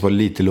brukar oftast vara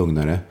lite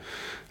lugnare.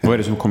 Vad är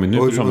det som kommer nu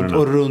på somrarna?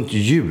 Och runt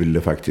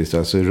jul faktiskt.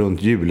 Alltså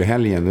runt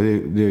julhelgen.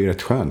 Det är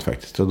rätt skönt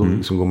faktiskt. Och då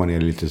liksom går man ner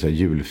i lite så här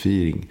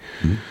julfiring.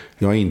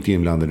 Jag är inte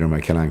inblandad i de här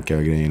Kalle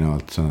Anka-grejerna och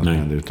allt sånt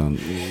händer. Utan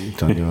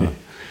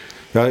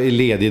jag är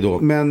ledig då.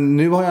 Men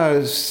nu har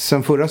jag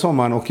sen förra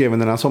sommaren och även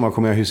den här sommaren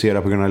kommer jag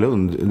husera på Gröna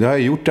Lund. Det har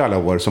jag gjort alla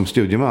år som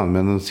studieman.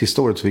 Men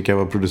sista året så fick jag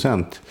vara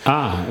producent.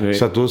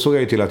 Så att då såg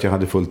jag ju till att jag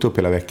hade fullt upp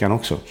hela veckan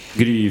också.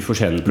 Gry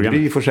Forssell-program.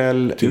 Gry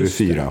Forssell,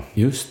 TV4.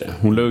 Just det.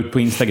 Hon la ut på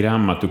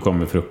Instagram att du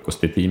kommer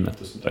frukost i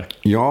teamet och sånt där.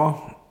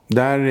 Ja,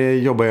 där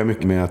jobbar jag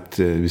mycket med att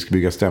vi ska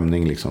bygga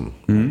stämning liksom.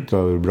 Det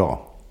var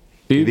bra.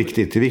 Det är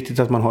viktigt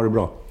att man har det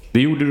bra.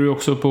 Det gjorde du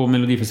också på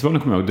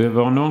Melodifestivalen, kommer jag ihåg. Det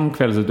var någon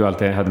kväll så du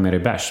alltid hade med dig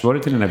bärs. Var det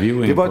till den där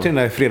viewingen? Det var till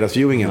den där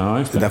fredagsviewingen. Ja,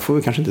 just det. Det där får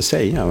vi kanske inte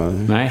säga.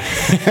 Men... Nej.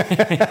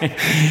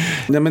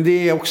 Nej, men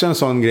det är också en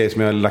sån grej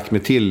som jag har lagt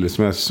mig till.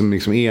 Som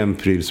liksom är en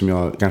pryl som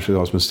jag kanske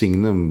har som en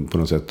signum på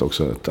något sätt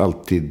också.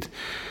 Att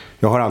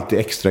jag har alltid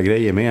extra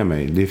grejer med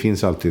mig. Det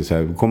finns alltid så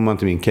här, kommer man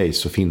till min case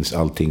så finns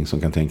allting som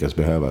kan tänkas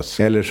behövas.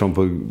 Eller som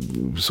på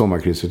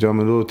sommarkrysset, ja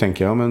men då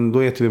tänker jag, ja men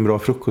då äter vi en bra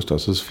frukost då.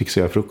 Så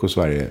fixar jag frukost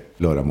varje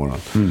lördag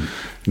morgon.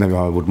 När vi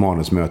har vårt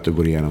manusmöte och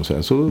går igenom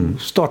så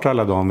startar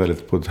alla dagen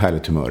väldigt på ett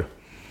härligt humör.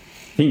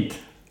 Fint.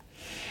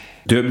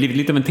 Du har blivit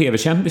lite av en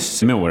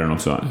tv-kändis med åren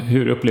också.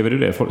 Hur upplever du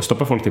det?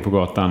 Stoppar folk dig på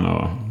gatan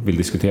och vill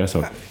diskutera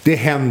saker? Det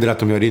händer att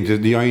de gör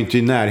det. Jag är inte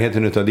i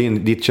närheten av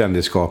ditt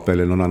kändisskap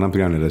eller någon annan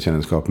programledares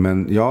kändisskap.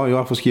 Men ja,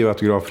 jag får skriva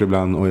autografer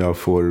ibland och jag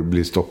får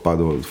bli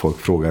stoppad och folk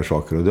frågar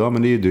saker. Och ja,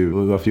 men det är ju du.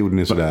 Och varför gjorde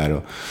ni sådär?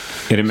 Och...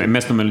 Är det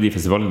mest om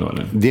Melodifestivalen då?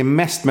 Eller? Det är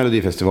mest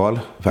Melodifestival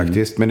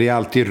faktiskt. Men det är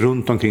alltid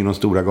runt omkring de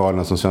stora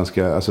galorna som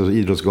svenska, alltså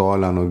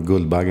Idrottsgalan och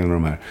Guldbaggen och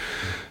de här.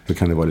 Då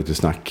kan det vara lite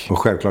snack. Och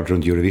självklart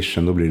runt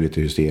Eurovision, då blir det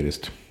lite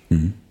hysteriskt.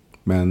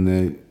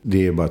 Men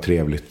det är bara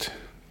trevligt.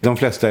 De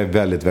flesta är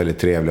väldigt, väldigt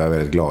trevliga och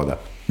väldigt glada.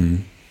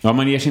 Ja,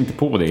 man ger sig inte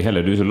på dig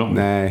heller, du är så lång.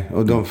 Nej,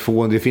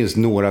 och det finns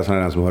några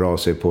sådana som hör av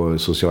sig på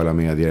sociala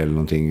medier eller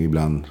någonting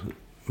ibland.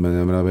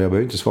 Men jag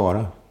behöver inte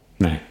svara.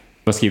 Nej,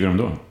 vad skriver de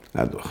då?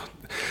 Ja,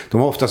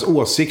 de har oftast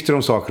åsikter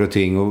om saker och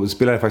ting och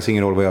spelar det faktiskt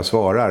ingen roll vad jag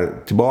svarar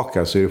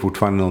tillbaka så är det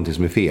fortfarande någonting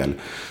som är fel.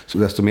 Så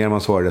desto mer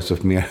man svarar desto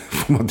mer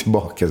får man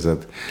tillbaka. Så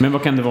att... Men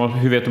vad kan det vara?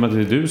 Hur vet de att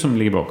det är du som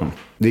ligger bakom?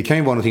 Det kan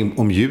ju vara någonting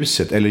om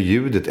ljuset eller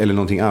ljudet eller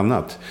någonting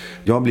annat.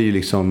 Jag blir ju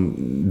liksom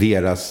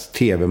deras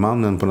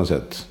tv-mannen på något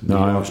sätt.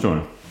 Ja, jag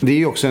förstår. Det är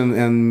ju också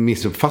en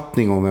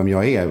missuppfattning om vem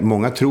jag är.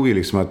 Många tror ju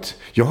liksom att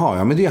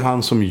ja, men det är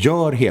han som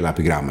gör hela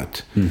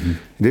programmet.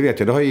 Det vet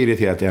jag, det har ju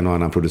irriterat en och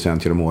annan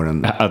producent genom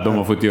åren. Att de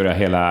har fått göra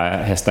hela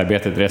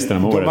hästarbetet resten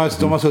av året.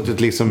 De har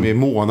suttit liksom i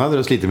månader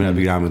och slitit med det här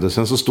programmet. Och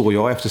sen så står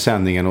jag efter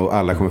sändningen och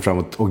alla kommer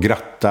fram och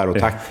grattar och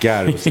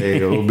tackar och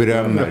säger och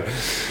berömmer.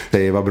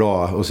 Säger vad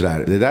bra och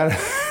sådär.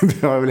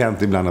 Det har väl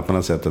hänt ibland att man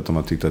har sett att de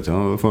har tyckt att det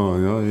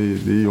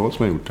är jag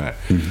som har gjort det här.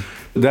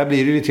 Där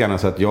blir det lite grann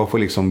så att jag får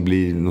liksom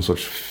bli någon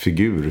sorts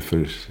figur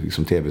för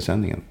liksom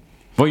tv-sändningen.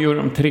 Vad gör du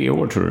om 3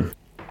 år, tror du?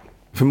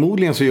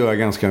 Förmodligen så gör jag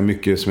ganska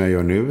mycket som jag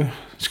gör nu,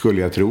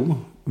 skulle jag tro.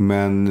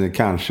 Men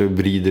kanske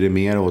vrider det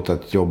mer åt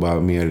att jobba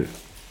mer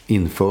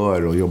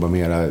inför och jobba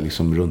mer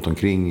liksom runt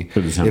omkring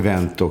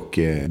event och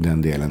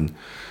den delen.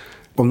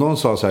 Om någon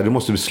sa så här, du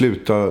måste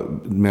sluta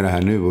med det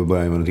här nu och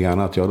börja med någonting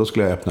annat, ja då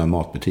skulle jag öppna en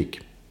matbutik.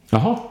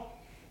 Jaha.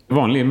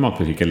 Vanlig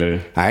matbutik eller?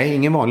 Nej,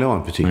 ingen vanlig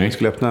matbutik. Jag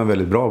skulle öppna en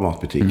väldigt bra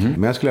matbutik.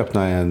 Men jag skulle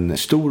öppna en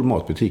stor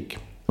matbutik.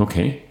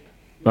 Okej.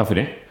 Varför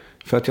det?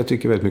 För att jag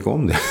tycker väldigt mycket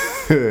om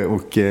det.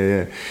 Och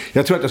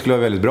jag tror att jag skulle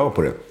vara väldigt bra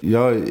på det.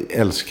 Jag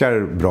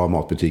älskar bra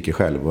matbutiker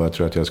själv. Och jag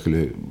tror att jag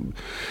skulle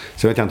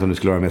Så vet jag inte om det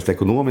skulle vara den mest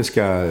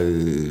ekonomiska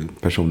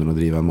personen att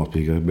driva en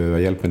matbutik. Jag behöver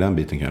hjälp med den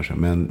biten kanske.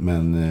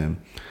 Men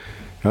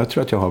jag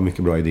tror att jag har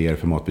mycket bra idéer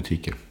för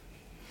matbutiker.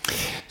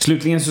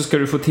 Slutligen så ska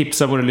du få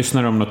tipsa våra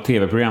lyssnare om något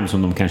tv-program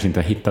som de kanske inte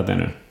har hittat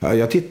ännu. Ja,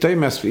 jag tittar ju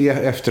mest i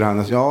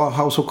efterhand. Ja,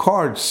 House of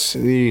Cards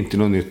är ju inte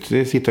något nytt.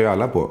 Det tittar ju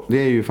alla på. Det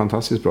är ju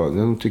fantastiskt bra.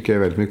 Den tycker jag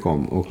väldigt mycket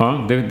om. Och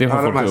ja, det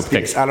har folk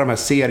upptäckt. Alla de här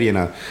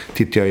serierna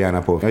tittar jag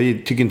gärna på. Jag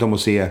tycker inte om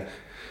att se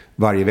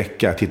varje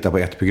vecka titta på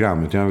ett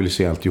program. Utan jag vill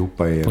se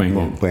alltihopa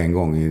på en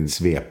gång i en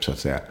svep så att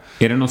säga.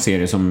 Är det någon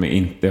serie som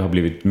inte har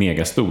blivit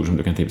megastor som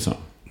du kan tipsa om?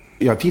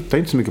 Jag tittar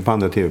inte så mycket på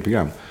andra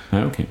tv-program.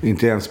 Nej, okay.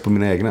 Inte ens på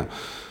mina egna.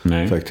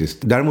 Nej. Faktiskt.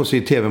 Däremot så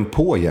är tvn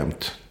på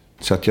jämt.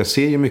 Så att jag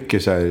ser ju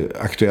mycket så här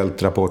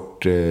Aktuellt,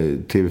 Rapport,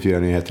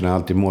 TV4-nyheterna,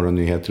 alltid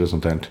morgonnyheter och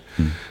sånt där.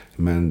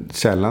 Men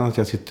sällan att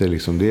jag sitter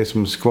liksom, det är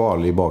som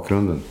skval i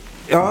bakgrunden.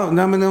 Ja,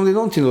 nej, men om det är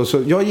någonting då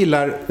så jag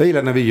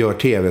gillar när vi gör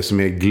tv som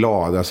är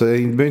glad. Alltså det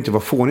behöver inte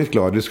vara fånigt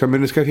glad,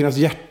 men det ska finnas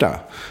hjärta.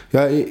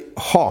 Jag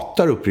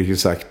hatar uppriktigt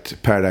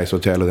sagt Paradise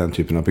Hotel och den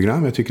typen av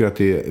program. Jag tycker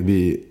att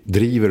vi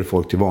driver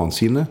folk till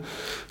vansinne.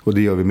 Och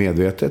det gör vi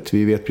medvetet.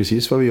 Vi vet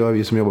precis vad vi gör,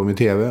 vi som jobbar med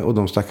tv. Och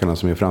de stackarna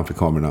som är framför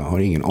kamerorna har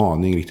ingen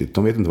aning riktigt.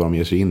 De vet inte vad de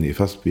ger sig in i.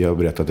 Fast vi har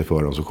berättat det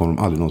för dem så kommer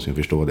de aldrig någonsin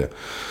förstå det.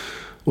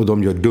 Och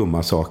de gör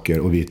dumma saker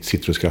och vi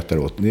sitter och skrattar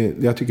åt.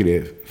 Jag tycker det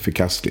är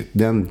förkastligt.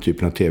 Den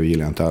typen av tv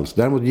gillar jag inte alls.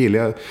 Däremot gillar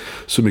jag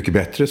Så mycket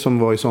bättre som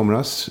var i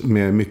somras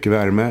med mycket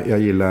värme. Jag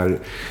gillar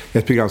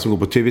ett program som går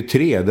på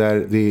TV3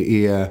 där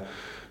det är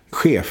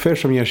chefer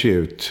som ger sig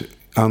ut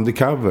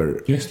undercover.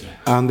 Just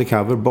det.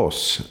 Undercover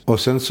boss. Och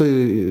sen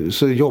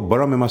så jobbar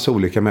de med massa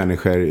olika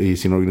människor i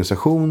sin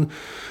organisation.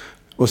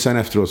 Och sen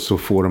efteråt så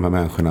får de här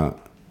människorna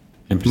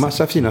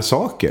massa fina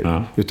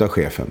saker utav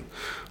chefen.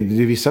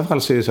 I vissa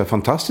fall så är det så här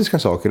fantastiska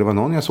saker. Det var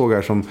någon jag såg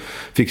här som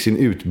fick sin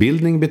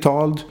utbildning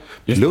betald.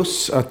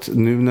 Plus att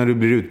nu när du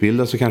blir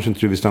utbildad så kanske inte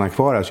du vill stanna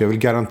kvar. Så jag vill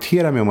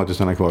garantera mig om att du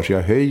stannar kvar. Så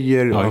jag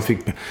höjer.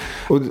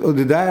 Och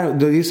det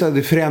där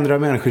det förändrar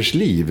människors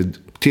liv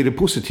till det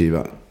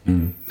positiva.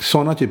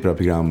 Sådana typer av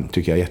program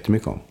tycker jag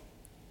jättemycket om.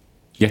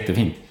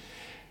 Jättefint.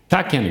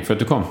 Tack Henrik för att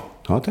du kom.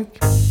 Ja, tack.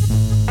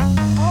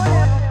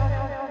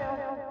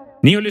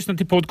 Ni har lyssnat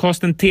till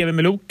podcasten TV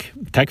med Lok.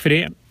 Tack för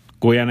det.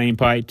 Gå gärna in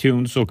på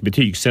iTunes och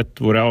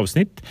betygsätt våra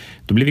avsnitt.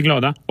 Då blir vi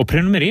glada. Och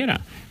prenumerera.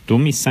 Då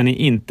missar ni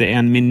inte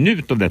en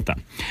minut av detta.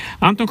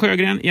 Anton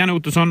Sjögren, Janne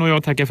Ottosson och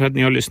jag tackar för att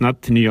ni har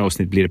lyssnat. Nya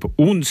avsnitt blir det på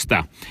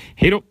onsdag.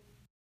 Hej då!